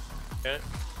 Okay,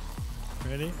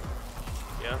 Ready?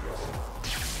 yeah.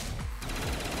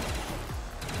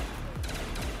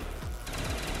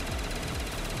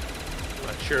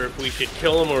 Not sure if we should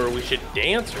kill him or we should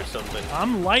dance or something.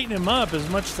 I'm lighting him up as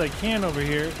much as I can over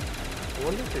here. I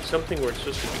wonder if there's something we're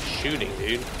supposed to be shooting,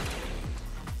 dude.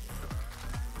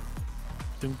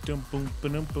 Dum dum boom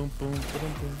boom boom boom boom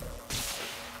boom.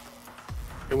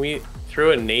 Can we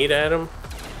throw a nade at him?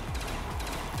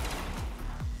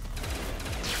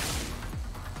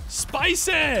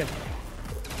 Spicy!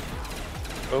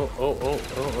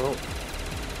 Oh.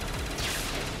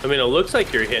 I mean, it looks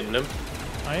like you're hitting him.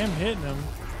 I am hitting him.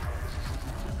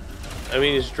 I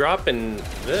mean, he's dropping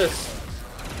this.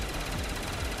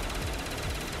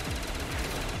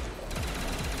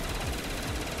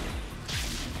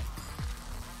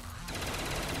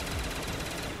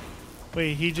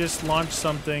 Wait, he just launched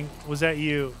something. Was that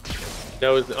you? I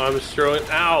was throwing.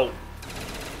 Ow!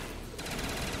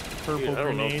 Purple Dude, I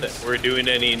don't know grenades. if we're doing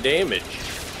any damage.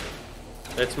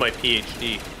 That's my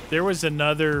PhD. There was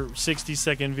another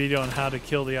 60-second video on how to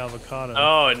kill the avocado.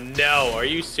 Oh no! Are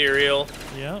you serial?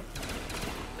 Yeah.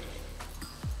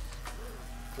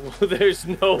 There's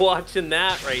no watching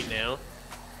that right now.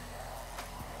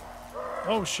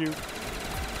 Oh shoot.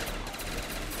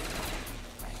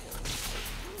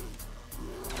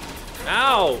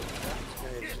 Ow!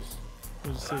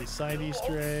 Let's see, side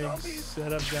Easter eggs,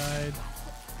 setup guide.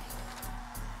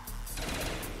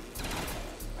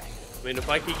 I mean, if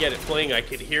I could get it playing, I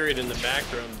could hear it in the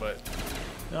background, but...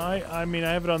 No, I mean,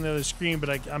 I have it on the other screen,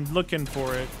 but I'm looking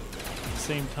for it at the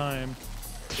same time.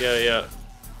 Yeah.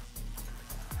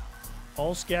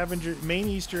 All scavenger, main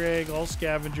Easter egg, all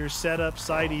scavenger, setup,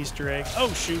 side Easter egg.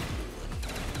 Oh, shoot.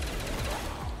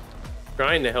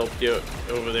 Trying to help you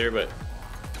over there, but...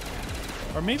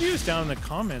 Or maybe it was down in the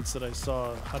comments that I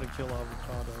saw how to kill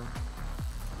avocado.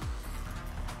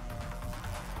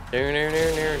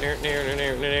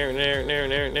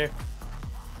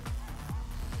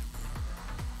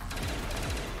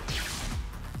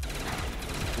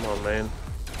 Come on, man.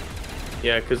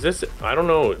 Yeah, because this, I don't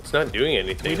know, it's not doing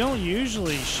anything. We don't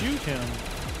usually shoot him.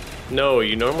 No,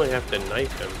 you normally have to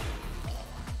knife him.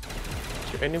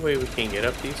 Is there any way we can get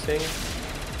up these things?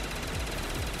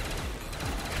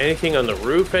 Anything on the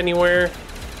roof anywhere?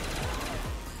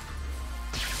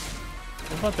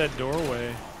 What about that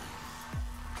doorway?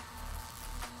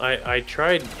 I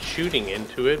tried shooting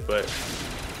into it, but...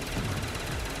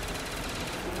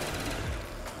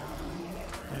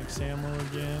 Max ammo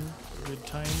again. Good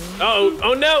timing.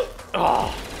 Oh no!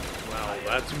 Oh, wow,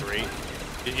 that's great.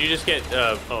 Did you just get,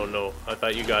 oh no, I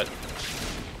thought you got,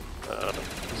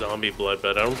 zombie blood,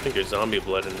 but I don't think there's zombie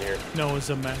blood in here. No, it was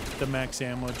the max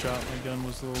ammo drop. My gun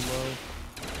was a little low.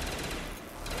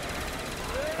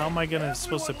 How am I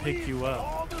supposed to pick you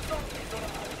up?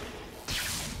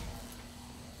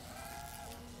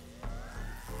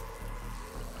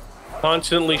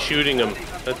 Constantly shooting them.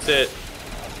 That's it.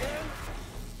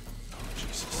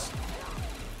 Jesus.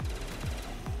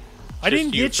 I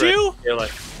didn't get you? You're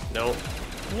like, no.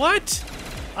 What?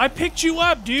 I picked you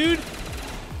up, dude.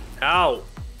 Ow.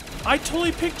 I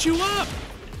totally picked you up.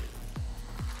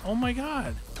 Oh my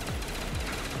god.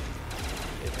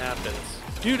 It happens.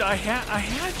 Dude, I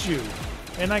had you.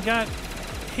 And I got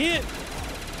hit.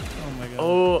 Oh my god.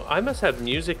 Oh, I must have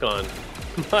music on.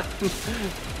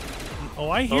 Oh,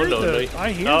 I hear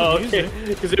I hear the music. Okay.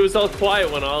 Because it was all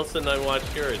quiet when all of a sudden I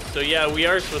watched yours. So yeah, we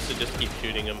are supposed to just keep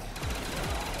shooting him.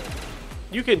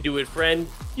 You can do it, friend.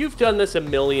 You've done this a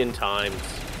million times.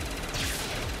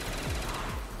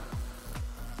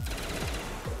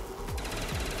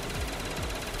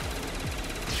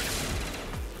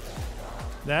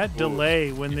 That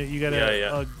delay when you got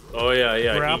yeah. Oh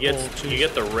yeah. grapple You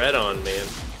get the red on, man.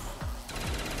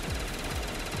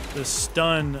 The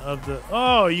stun of the...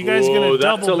 Oh, you guys gonna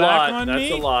double back on me?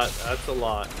 That's a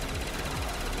lot.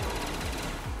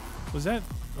 Was that...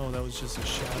 Oh, that was just a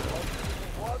shadow.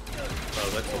 Oh,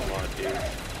 that's a lot, dude.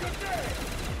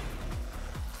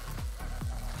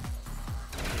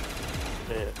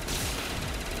 Man.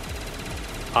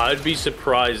 I'd be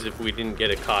surprised if we didn't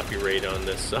get a copyright on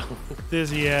this song.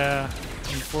 Yeah.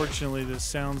 Unfortunately, this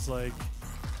sounds like...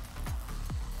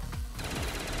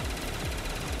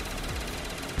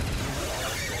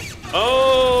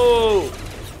 Oh!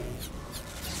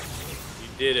 You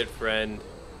did it, friend.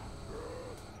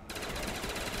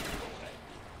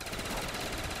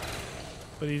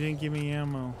 But he didn't give me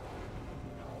ammo.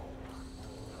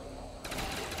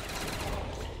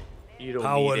 You don't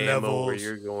need ammo where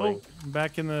you're going. Oh, I'm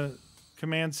back in the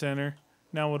command center.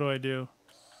 Now what do I do?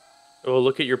 Oh,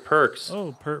 look at your perks.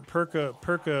 Oh,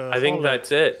 perka. I think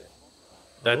that's it.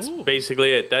 That's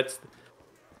basically it. That's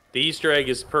the Easter egg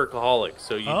is perkaholic.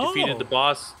 So you defeated the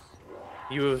boss.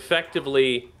 You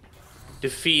effectively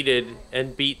defeated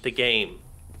and beat the game.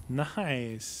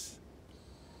 Nice.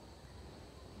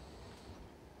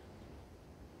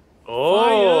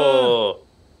 Oh,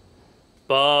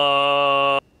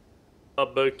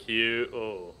 barbecue.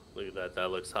 Oh, look at that.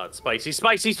 That looks hot. Spicy.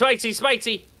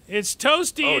 It's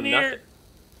toasty in here.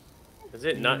 Is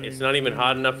it not? It's not even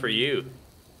hot enough for you.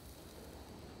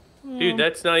 Dude,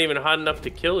 that's not even hot enough to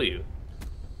kill you.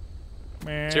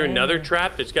 Is there another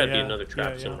trap? There's got to be another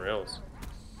trap somewhere else.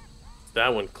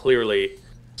 That one clearly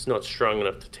is not strong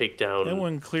enough to take down. That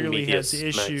one clearly has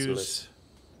Medius issues. Maximus.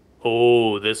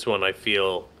 Oh, this one I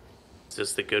feel. Is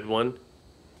this the good one?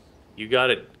 You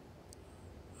got it.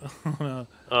 No,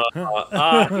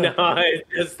 it's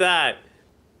just that.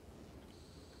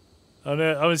 I'm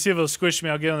gonna see if it'll squish me.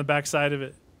 I'll get on the back side of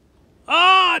it.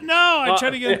 Oh no! I tried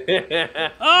to get.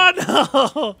 Oh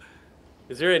no!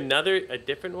 Is there a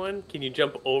different one? Can you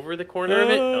jump over the corner of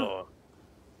it? Oh.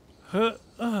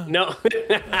 No.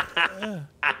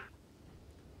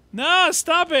 No!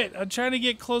 Stop it! I'm trying to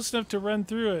get close enough to run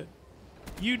through it.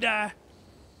 You die.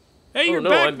 Hey, you're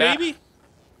back, I'm back. baby.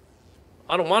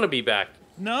 I don't want to be back.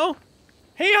 No.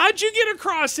 Hey, how'd you get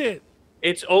across it?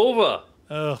 It's over.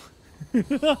 Oh.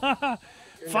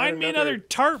 Find me another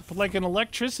tarp, like an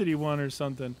electricity one or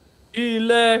something.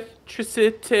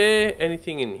 Electricity.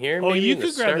 Anything in here? Oh, Maybe you in the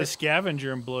could grab the start?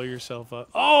 scavenger and blow yourself up.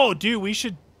 Oh, dude, we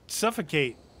should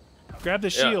suffocate. Grab the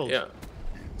shield. Yeah.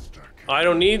 I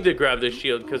don't need to grab the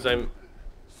shield because I'm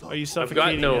Are you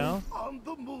suffocating no- now? On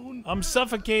the moon, I'm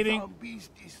suffocating. zombies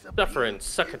disappear. suffering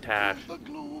succotash. The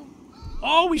gloom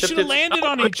Oh, we Except should have it's landed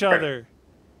on over each there. other.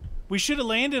 We should have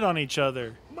landed on each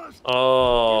other. must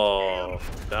Oh,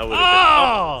 that would have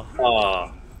Oh! been.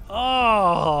 Oh.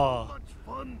 Oh! much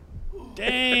fun.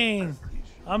 Dang!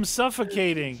 I'm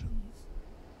suffocating.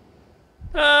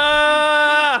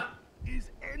 Ah!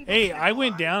 Is endless Hey, I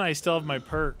went down. I still have my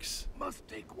perks. Must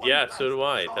take one Yeah, so do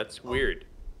last I. shot That's of weird.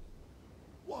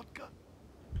 Vodka.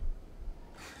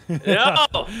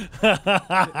 No!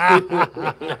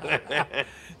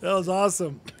 That was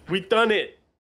awesome. We done it.